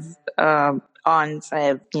 I have aunts, I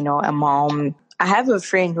have, you know, a mom. I have a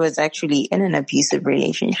friend who was actually in an abusive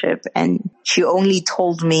relationship, and she only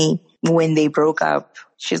told me when they broke up.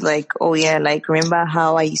 She's like, oh yeah, like remember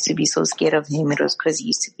how I used to be so scared of him? It was because he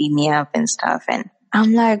used to beat me up and stuff. And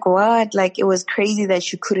I'm like, what? Like, it was crazy that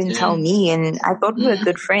she couldn't tell me, and I thought we were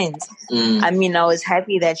good friends. I mean, I was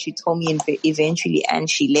happy that she told me eventually, and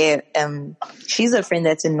she left. She's a friend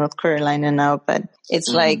that's in North Carolina now, but it's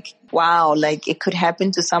like, wow, like it could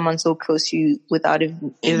happen to someone so close to you without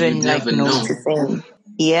even like noticing.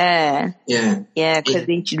 Yeah, because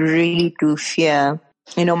they really do fear.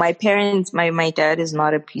 You know, my parents, my dad is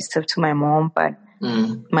not abusive to my mom, but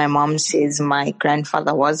my mom says my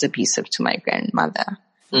grandfather was abusive to my grandmother.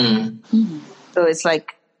 So it's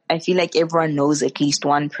like, I feel like everyone knows at least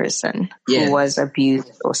one person who was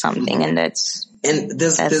abused or something, and there's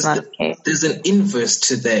not okay. There's an inverse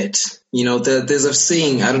to that. You know, there's a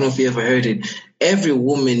saying, I don't know if you ever heard it. Every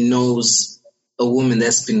woman knows a woman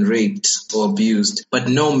that's been raped or abused, but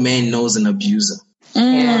no man knows an abuser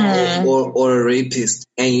or a rapist.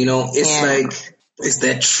 And you know, it's like, is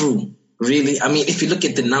that true? Really? I mean, if you look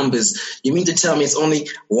at the numbers, you mean to tell me it's only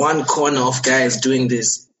one corner of guys doing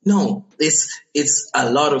this? No, it's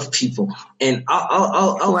a lot of people. And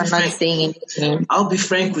I'll be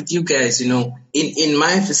frank with you guys. You know, in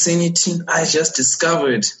my vicinity, I just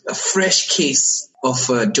discovered a fresh case of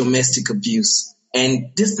domestic abuse,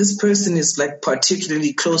 and this person is like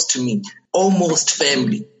particularly close to me, almost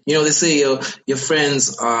family. You know, they say your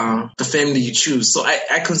friends are the family you choose. So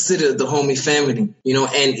I consider the homie family, you know,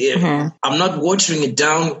 and I'm not watering it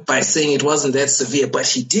down by saying it wasn't that severe, but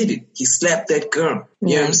he did it. He slapped that girl.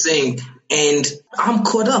 You know what I'm saying? And I'm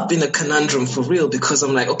caught up in a conundrum for real, because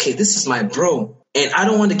I'm like, okay, this is my bro, and I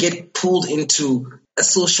don't want to get pulled into a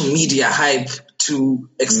social media hype to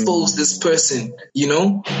expose this person, you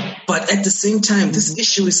know? But at the same time, this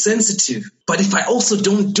issue is sensitive. But if I also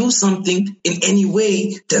don't do something in any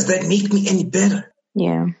way, does that make me any better?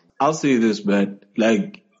 Yeah. I'll say this, man.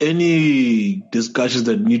 Like, any discussions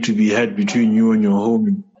that need to be had between you and your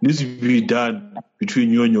homie needs to be done between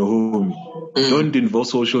you and your homie. Don't involve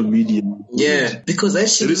social media. Yeah, because that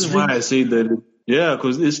shit is real. Why I say that. Yeah,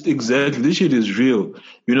 because it's exactly, this shit is real.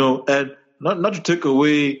 You know, and not to take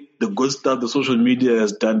away the good stuff the social media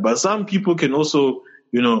has done, but some people can also,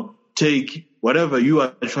 you know, take whatever you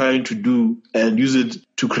are trying to do and use it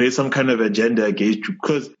to create some kind of agenda against you.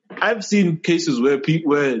 Because I've seen cases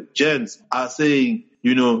where gents are saying,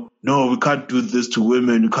 you know, no, we can't do this to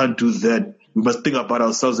women, we can't do that. We must think about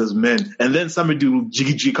ourselves as men. And then somebody will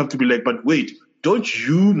come to be like, but wait, don't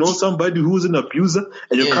you know somebody who's an abuser?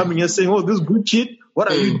 And you're coming here saying, oh, this good shit, what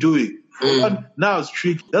are you doing? Now it's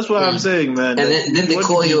tricky. That's what I'm saying, man. And then they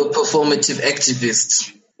call you a performative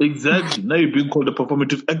activist. Exactly. Now you're being called a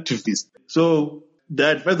performative activist. So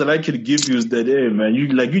the advice that I can give you is that, hey, man, you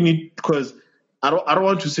need, because I don't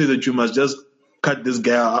want to say that you must just cut this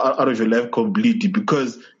guy out of your life completely,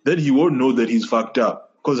 because then he won't know that he's fucked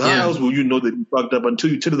up. Because how else will you know that he fucked up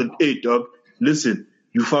until you tell them, hey, dog, listen,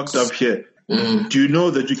 you fucked up here. Do you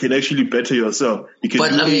know that you can actually better yourself? You can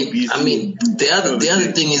But do I mean, the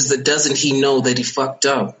other thing is that doesn't he know that he fucked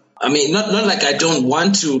up? I mean, not like I don't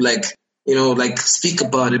want to speak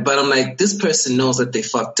about it, but I'm like, this person knows that they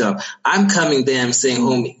fucked up. I'm coming there, I'm saying,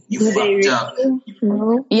 homie, you fucked up.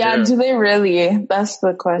 Yeah, do they really? That's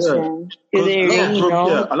the question. Do they really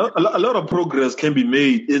know? A lot of progress can be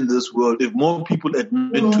made in this world if more people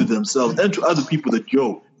admit to themselves and to other people that,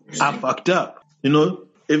 I fucked up.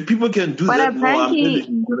 If people can do that more, I'm telling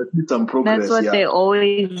you, there is some progress. That's what they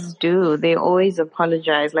always do. They always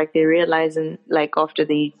apologize. Like they realize, after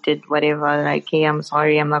they did whatever, like, hey, I'm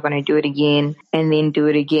sorry, I'm not going to do it again, and then do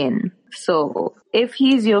it again. So if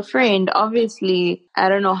he's your friend, obviously, I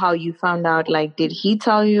don't know how you found out. Like, did he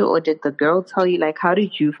tell you or did the girl tell you? Like, how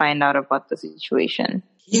did you find out about the situation?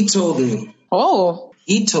 He told me. Oh.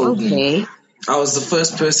 He told me. I was the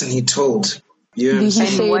first person he told. You know what I'm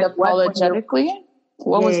saying? Did he say it apologetically?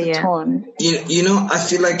 What was the tone? I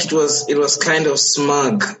feel like it was kind of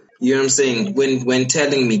smug. You know what I'm saying? When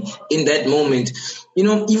telling me in that moment,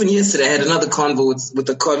 even yesterday I had another convo with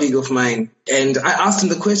a colleague of mine, and I asked him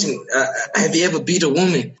the question, have you ever beat a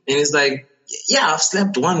woman? And he's like, yeah, I've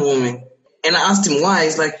slapped one woman. And I asked him why.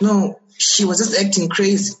 He's like, no, she was just acting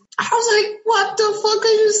crazy. I was like, what the fuck are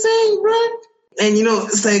you saying, bro? And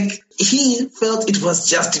it's like he felt it was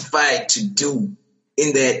justified to do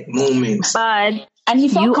in that moment. And he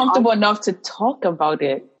felt comfortable enough to talk about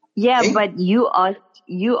it. Yeah, but you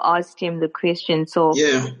asked him the question. So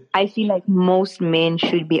I feel like most men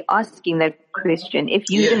should be asking that question. If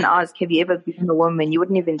you didn't ask, have you ever beaten a woman, you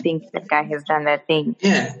wouldn't even think that guy has done that thing.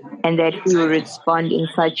 Yeah. And that he would respond in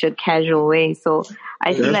such a casual way. So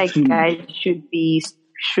I feel like guys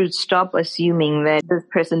should stop assuming that this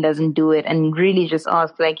person doesn't do it and really just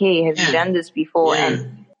ask, like, hey, have you done this before?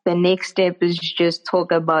 And the next step is just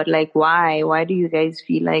talk about, like, why do you guys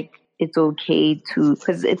feel like it's okay to,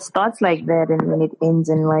 because it starts like that and then it ends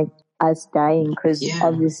in like us dying, because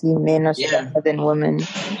obviously men are stronger than women.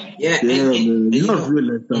 Man. You not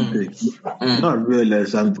realize something. Not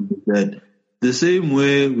realize something that the same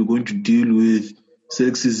way we're going to deal with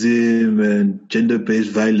sexism and gender-based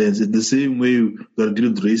violence, it's the same way we're going to deal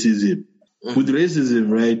with racism. With racism,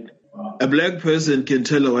 right? A black person can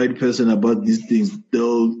tell a white person about these things.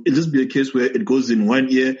 It'll just be a case where it goes in one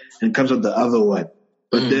ear and comes out the other one.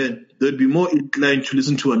 But then they'd be more inclined to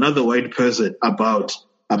listen to another white person about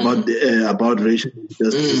racial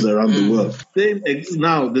injustices around the world.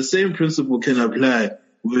 The same principle can apply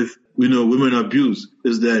with women abuse.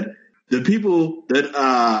 Is that the people that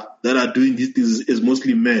are doing these things is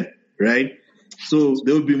mostly men, right? So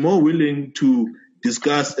they would be more willing to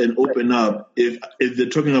discuss and open up if they're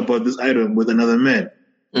talking about this item with another man.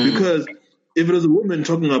 Because if it was a woman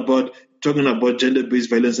talking about gender-based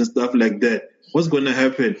violence and stuff like that, what's going to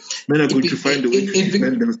happen? Men are going to find a way to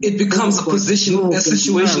defend themselves. It becomes a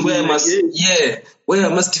situation where I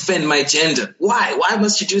must defend my gender. Why? Why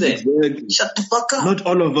must you do that? Exactly. Shut the fuck up. Not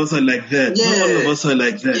all of us are like that. Yeah. Not all of us are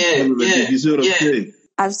like that. You see what I'm saying?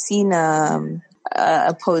 I've seen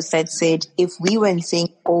a post that said, if we weren't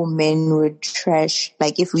saying all men were trash,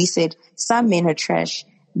 like if we said some men are trash,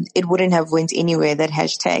 it wouldn't have went anywhere, that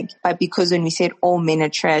hashtag. But because when we said all men are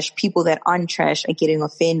trash, people that aren't trash are getting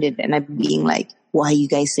offended and are being like, why are you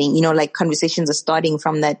guys saying, like conversations are starting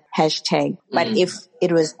from that hashtag. But if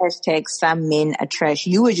it was hashtag some men are trash,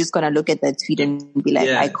 you were just going to look at that tweet and be like,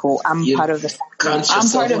 I'm part of the I'm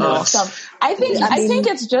part of the stuff. I think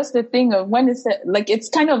it's just the thing of when it's like, it's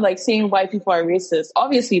kind of like saying white people are racist.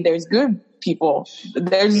 Obviously there's good people.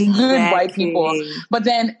 There's good white people. But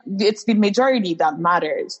then it's the majority that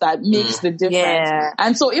matters, that makes the difference. Yeah.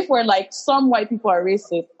 And so if we're like, some white people are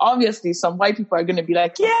racist, obviously some white people are going to be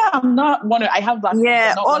like, I have black people.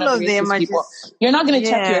 All of them are people. You're not going to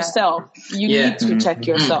check yourself. You need to check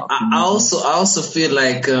yourself. I also feel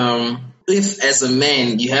like, if as a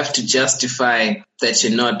man you have to justify that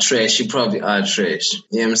you're not trash, you probably are trash.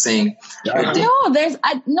 You know what I'm saying?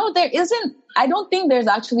 There isn't. I don't think there's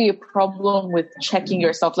actually a problem with checking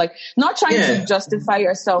yourself. Like, not trying to justify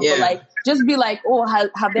yourself, but like, just be like, oh,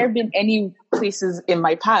 have there been any places in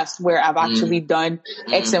my past where I've actually done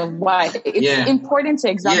X and Y? It's important to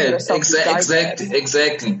examine yourself. Exactly.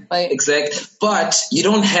 But you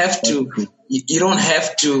don't have to. You don't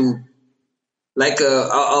have to. Like,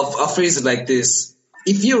 I'll phrase it like this.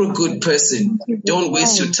 If you're a good person, don't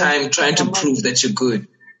waste your time trying to prove that you're good.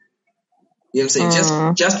 You know what I'm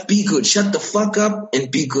saying? Just be good. Shut the fuck up and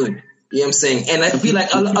be good. You know what I'm saying? And I feel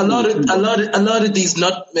like a lot of these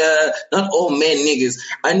not all men niggas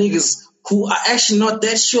are niggas who are actually not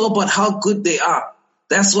that sure about how good they are.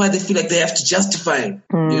 That's why they feel like they have to justify it.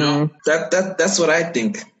 You know? That's what I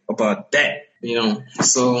think. about that,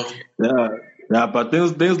 So yeah, but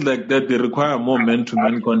things like that, they require more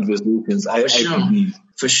man-to-man conversations. I believe.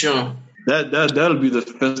 For sure. That'll be the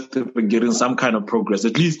first step in getting some kind of progress.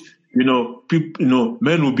 At least, people,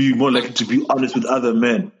 men will be more likely to be honest with other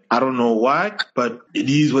men. I don't know why, but it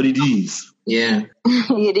is what it is. Yeah.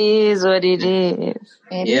 It is what it is.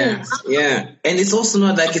 Yeah. And it's also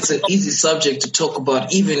not like it's an easy subject to talk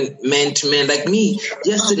about, even man to man. Like me,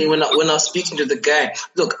 yesterday when I was speaking to the guy,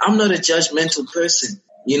 look, I'm not a judgmental person.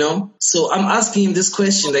 So I'm asking him this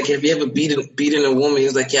question, like, have you ever beaten a woman? He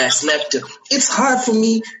was like, yeah, I slapped her. It's hard for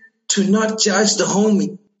me to not judge the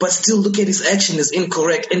homie, but still look at his action as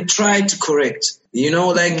incorrect and try to correct. I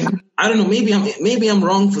don't know, maybe I'm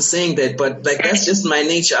wrong for saying that, but like, that's just my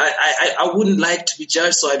nature. I wouldn't like to be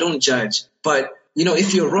judged, so I don't judge. But,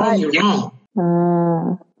 if you're wrong, you're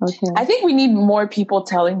wrong. Okay. I think we need more people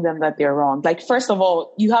telling them that they're wrong. Like, first of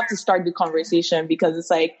all, you have to start the conversation, because it's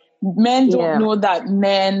like, men don't know that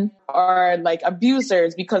men are like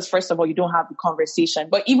abusers, because first of all, you don't have the conversation.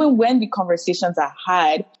 But even when the conversations are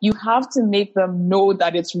had, you have to make them know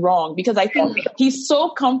that it's wrong, because I think he's so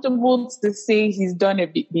comfortable to say he's done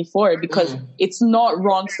it before, because it's not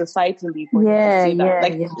wrong societally for him to say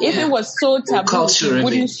that. If it was so taboo, he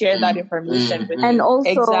wouldn't share that information with and you. Also,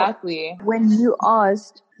 exactly. When you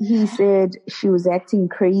asked, he said she was acting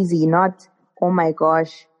crazy, not, oh my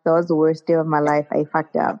gosh, that was the worst day of my life, I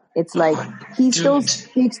fucked up. It's like, he still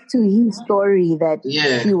sticks to his story that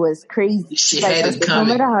she was crazy. She had it no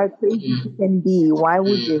matter how crazy she can be, why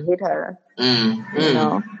would you hit her?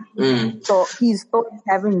 So his thoughts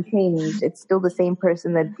haven't changed. It's still the same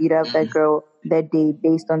person that beat up that girl that day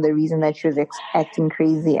based on the reason that she was acting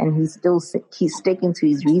crazy, and he's sticking to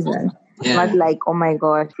his reason. Not like, oh my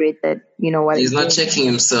God, great that, what he's not checking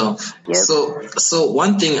himself. Yep. So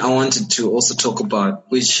one thing I wanted to also talk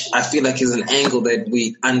about, which I feel like is an angle that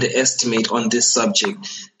we underestimate on this subject,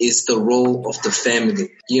 is the role of the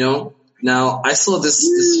family. Now I saw this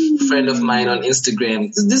friend of mine on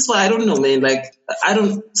Instagram. This why I don't know, man. Like,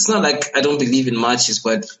 it's not like I don't believe in marches,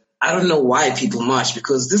 but I don't know why people march,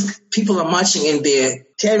 because people are marching and they're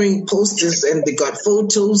carrying posters and they got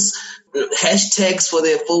photos, hashtags for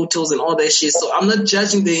their photos and all that shit. So I'm not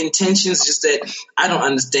judging the intentions, just that I don't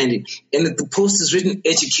understand it. And the post is written,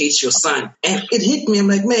 educate your son. And it hit me. I'm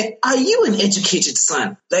like, man, are you an educated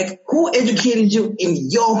son? Like, who educated you in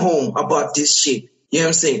your home about this shit? You know what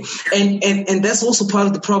I'm saying? And that's also part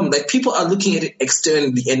of the problem. Like, people are looking at it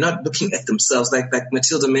externally and not looking at themselves. Like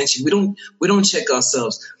Matilda mentioned, we don't check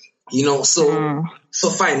ourselves. So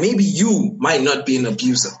fine, maybe you might not be an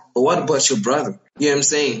abuser, but what about your brother? You know what I'm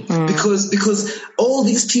saying? Because all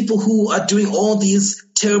these people who are doing all these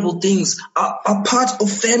terrible things are part of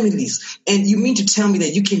families. And you mean to tell me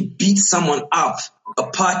that you can beat someone up, a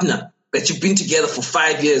partner that you've been together for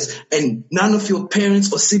 5 years, and none of your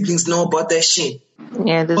parents or siblings know about that shit?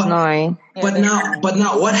 Yeah, there's no way. But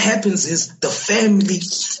now what happens is the family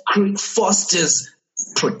fosters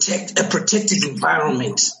a protected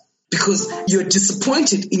environment, because you're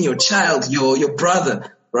disappointed in your child, your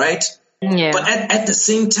brother, right? Yeah. But at the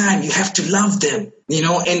same time, you have to love them,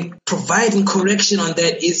 and providing correction on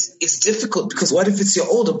that is difficult, because what if it's your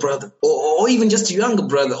older brother or even just a younger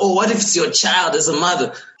brother? Or what if it's your child as a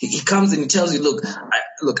mother? He comes and he tells you, look,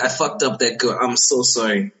 I fucked up that girl. I'm so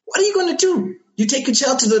sorry. What are you going to do? You take your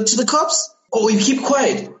child to the cops, or you keep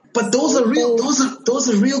quiet? But those are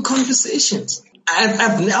real conversations.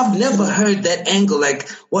 I've never heard that angle. Like,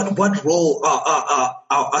 what role are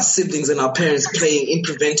our siblings and our parents playing in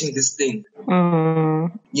preventing this thing?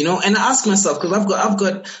 And I ask myself, because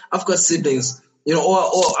I've got siblings,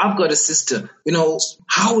 or I've got a sister.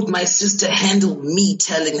 How would my sister handle me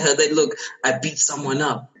telling her that, look, I beat someone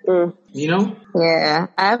up? Yeah,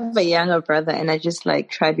 I have a younger brother, and I just try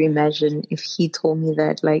to imagine if he told me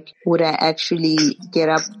that, would I actually get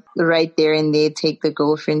up right there and there, take the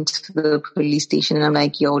girlfriend to the police station, and I'm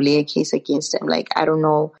like, yo, lay a case against him? I don't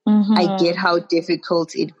know. I get how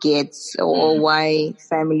difficult it gets, or why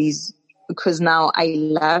families, because now I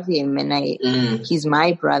love him and he's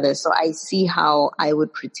my brother, so I see how I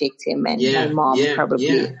would protect him, and my mom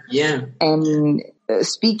probably. Yeah. And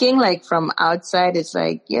speaking from outside, it's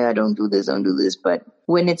don't do this. But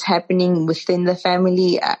when it's happening within the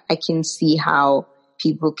family, I can see how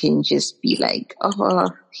people can just be like,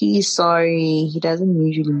 oh, he's sorry. He doesn't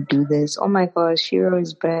usually do this. Oh my gosh, Shiro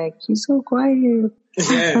is back. He's so quiet.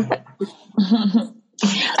 Yeah.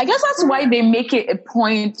 I guess that's why they make it a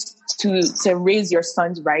point to raise your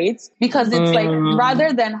sons right, because it's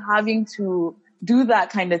rather than having to do that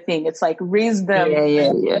kind of thing, it's raise them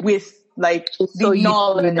with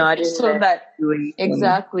the knowledge, so that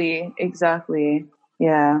exactly.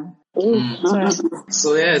 Yeah.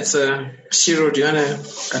 So yeah, it's Shiro,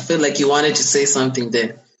 I feel like you wanted to say something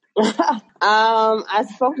there. I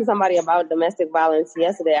spoke to somebody about domestic violence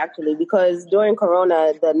yesterday, actually, because during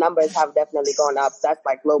Corona, the numbers have definitely gone up. That's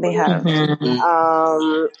like globally. They have.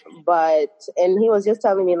 And he was just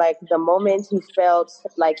telling me, like, the moment he felt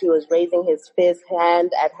like he was raising his fist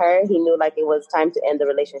hand at her, he knew like it was time to end the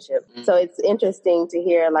relationship. So it's interesting to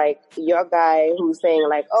hear like your guy who's saying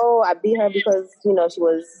like, oh, I beat her because, you know, she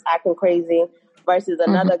was acting crazy, versus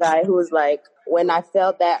another guy who's like, when I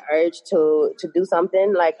felt that urge to do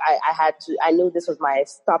something, like I knew this was my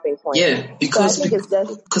stopping point. Yeah, because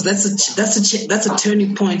that's a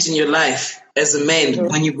turning point in your life as a man.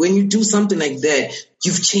 When you do something like that,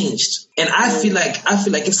 you've changed. And I feel like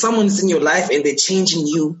if someone is in your life and they're changing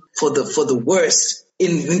you for the worse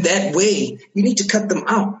in that way, you need to cut them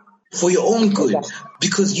out for your own good,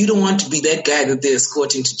 because you don't want to be that guy that they're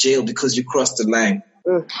escorting to jail because you crossed the line.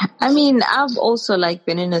 I mean, I've also like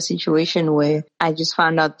been in a situation where I just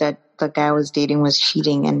found out that the guy I was dating was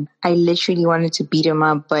cheating, and I literally wanted to beat him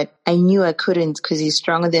up, but I knew I couldn't because he's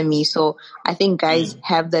stronger than me. So I think guys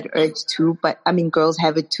have that urge too, girls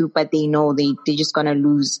have it too, but they know they're just gonna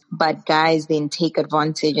lose. But guys then take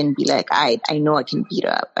advantage and be like, I know I can beat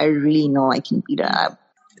her up. I really know I can beat her up.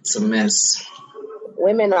 It's a mess.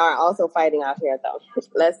 Women are also fighting out here, though.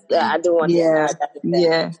 I do want to add that.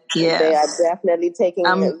 Yeah. They are definitely taking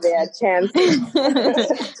their chances.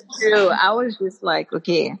 True. I was just like,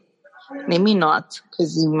 okay, maybe not,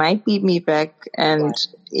 because you might beat me back and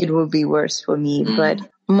it will be worse for me. But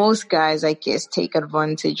most guys, I guess, take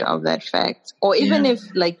advantage of that fact. Or even if,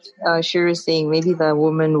 like Shira is saying, maybe the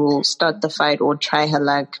woman will start the fight or try her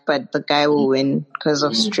luck, but the guy will win because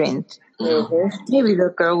of strength. Maybe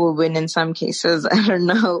the girl will win in some cases. I don't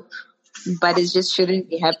know. But it just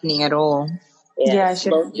shouldn't be happening at all.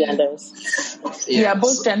 Both genders.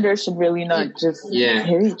 Both genders should really not just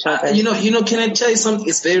hit each other. Can I tell you something?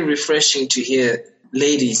 It's very refreshing to hear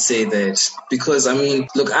ladies say that, because I mean,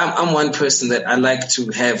 look, I'm one person that I like to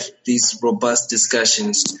have these robust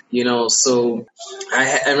discussions, so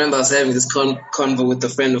I remember I was having this convo with a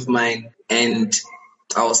friend of mine, and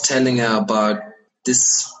I was telling her about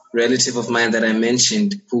this relative of mine that I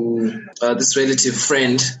mentioned, this relative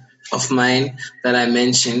friend of mine that I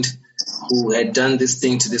mentioned, who had done this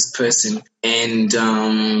thing to this person. And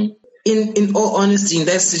in all honesty, in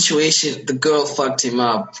that situation, the girl fucked him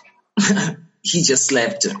up. He just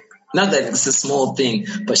slapped her. Not that it's a small thing,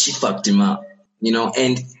 but she fucked him up.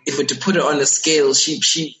 And if we're to put her on the scale,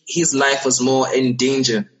 his life was more in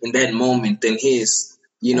danger in that moment than his.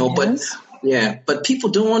 But people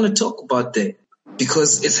don't want to talk about that,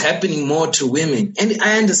 because it's happening more to women. And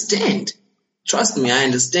I understand. Trust me, I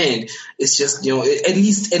understand. It's just, at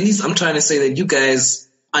least I'm trying to say that you guys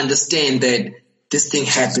understand that this thing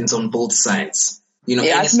happens on both sides. And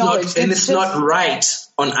it's not right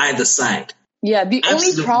on either side. Yeah, the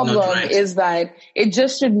Absolutely only problem is that it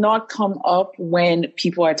just should not come up when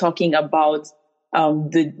people are talking about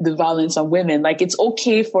the violence on women. Like, it's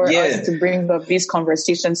okay for us to bring up these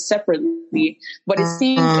conversations separately, but it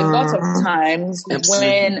seems a lot of times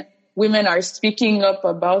when women are speaking up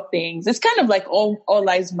about things, it's kind of like all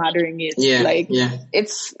lives mattering.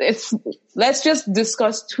 It's let's just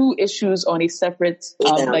discuss two issues on a separate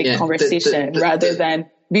conversation rather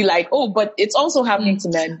than be like, oh, but it's also happening to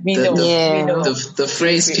men. We know. The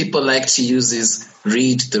phrase people like to use is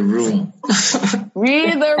 "read the room."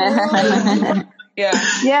 Read the room.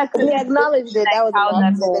 Yeah, we acknowledged it. That was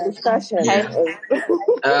the discussion.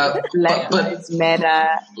 Black lives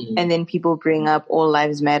matter, and then people bring up all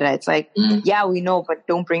lives matter. It's like, we know, but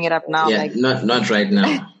don't bring it up now. Yeah, not right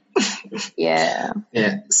now. Yeah.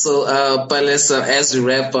 So, Palesa, as we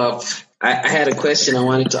wrap up, I had a question I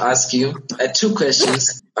wanted to ask you. Two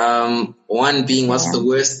questions. One being, what's the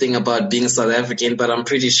worst thing about being South African? But I'm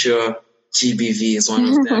pretty sure GBV is one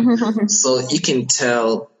of them. So you can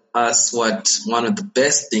tell us what one of the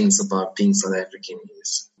best things about being South African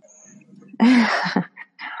is.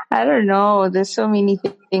 I don't know. There's so many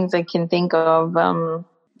things I can think of.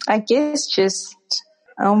 I guess just,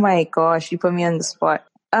 oh my gosh, you put me on the spot.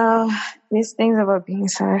 There's things about being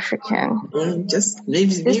South African. Just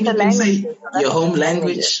maybe you can say your home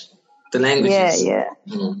language. The languages.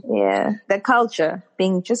 Yeah. The culture,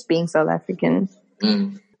 being South African.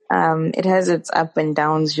 It has its up and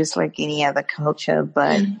downs just like any other culture,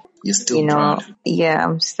 but you're still proud. Yeah,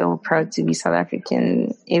 I'm still proud to be South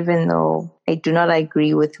African, even though I do not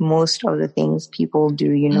agree with most of the things people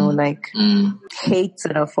do, like hate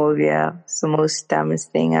xenophobia. It's the most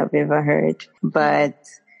dumbest thing I've ever heard. But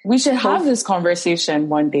we should have this conversation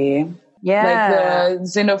one day. Like the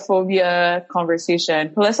xenophobia conversation.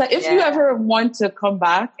 Palesa, if you ever want to come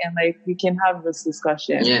back and like we can have this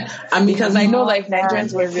discussion. Yeah. I mean, because I know like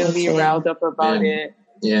Nigerians were really riled up about it.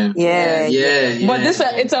 Yeah. But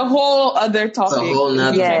it's a whole other topic. It's a whole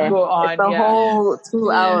nother go on. It's a whole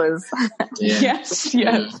 2 hours. Yes.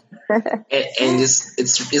 And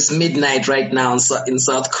it's midnight right now in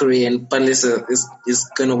South Korea, and Palesa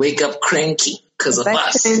is gonna wake up cranky because of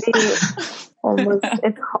us. Almost,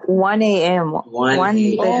 it's 1 a.m. 1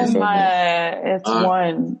 a.m. Oh my, it's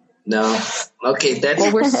 1. No. Okay,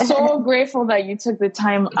 well, we're so grateful that you took the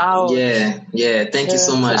time out. Yeah. Thank you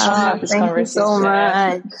so much. Thank you so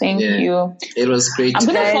much. Thank you. It was great. I'm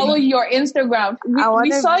gonna follow your Instagram.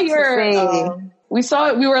 We saw your.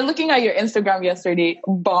 We were looking at your Instagram yesterday.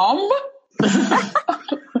 Bomb.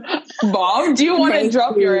 Bomb. Do you want to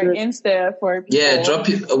drop your Insta for people? Yeah, drop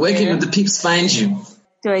it. Where can the peeps find you?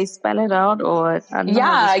 Do I spell it out or?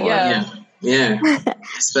 Yeah.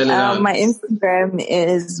 Spell it out. My Instagram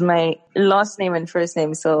is my last name and first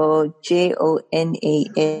name, so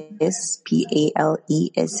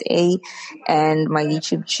JONASPALESA, and my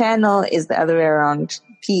YouTube channel is the other way around,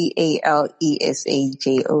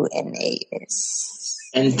 PALESAJONAS.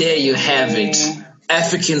 And there you have it.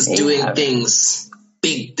 Africans doing things,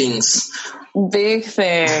 big things. Big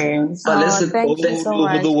things. Thank you so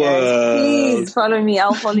much, guys. Please follow me.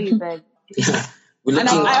 I'll follow you back.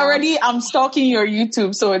 I'm stalking your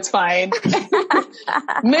YouTube, so it's fine.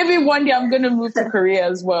 Maybe one day I'm going to move to Korea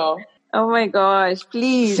as well. Oh my gosh,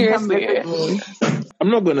 please. Seriously. I'm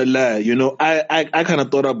not going to lie. I kind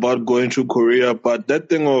of thought about going to Korea, but that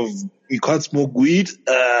thing of you can't smoke weed,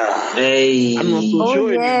 I'm not so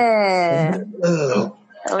sure. Yeah.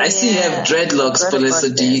 I see you have dreadlocks,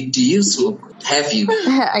 Palesa. Do you smoke? Have you?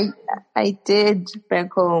 I did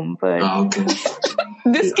back home, but... Oh, okay.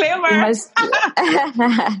 Disclaimer.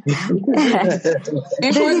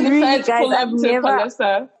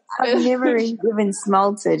 I've never even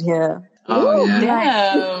smelled it here. Oh,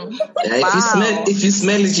 yeah. If you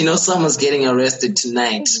smell it, someone's getting arrested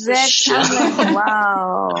tonight. Exactly.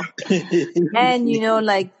 Wow. And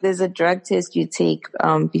there's a drug test you take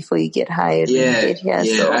before you get hired. Yeah,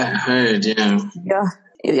 I heard. Yeah,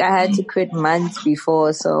 I had to quit months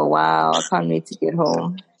before, so wow, I can't wait to get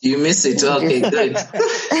home. You miss it? Okay, good.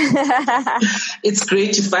 It's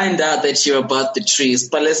great to find out that you're about the trees.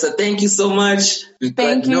 Palesa, thank you so much. We've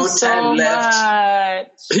got no time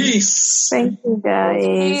left. Peace. Thank you, guys.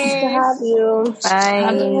 Nice to have you.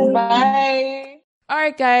 Bye. Bye. All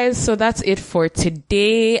right, guys. So that's it for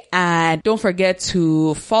today. And don't forget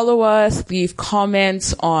to follow us, leave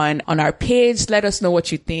comments on our page. Let us know what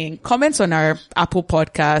you think. Comments on our Apple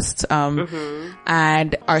podcast,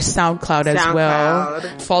 and our SoundCloud as well.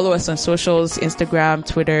 Follow us on socials, Instagram,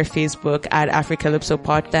 Twitter, Facebook at Africalypso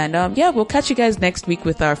Pod. And, we'll catch you guys next week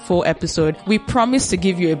with our full episode. We promise to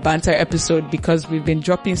give you a banter episode because we've been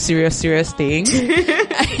dropping serious things.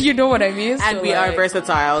 You know what I mean? And so we are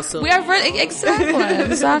versatile. So we are exactly.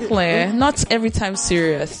 Not every time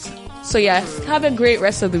serious. So have a great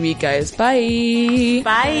rest of the week, guys. Bye.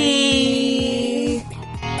 Bye.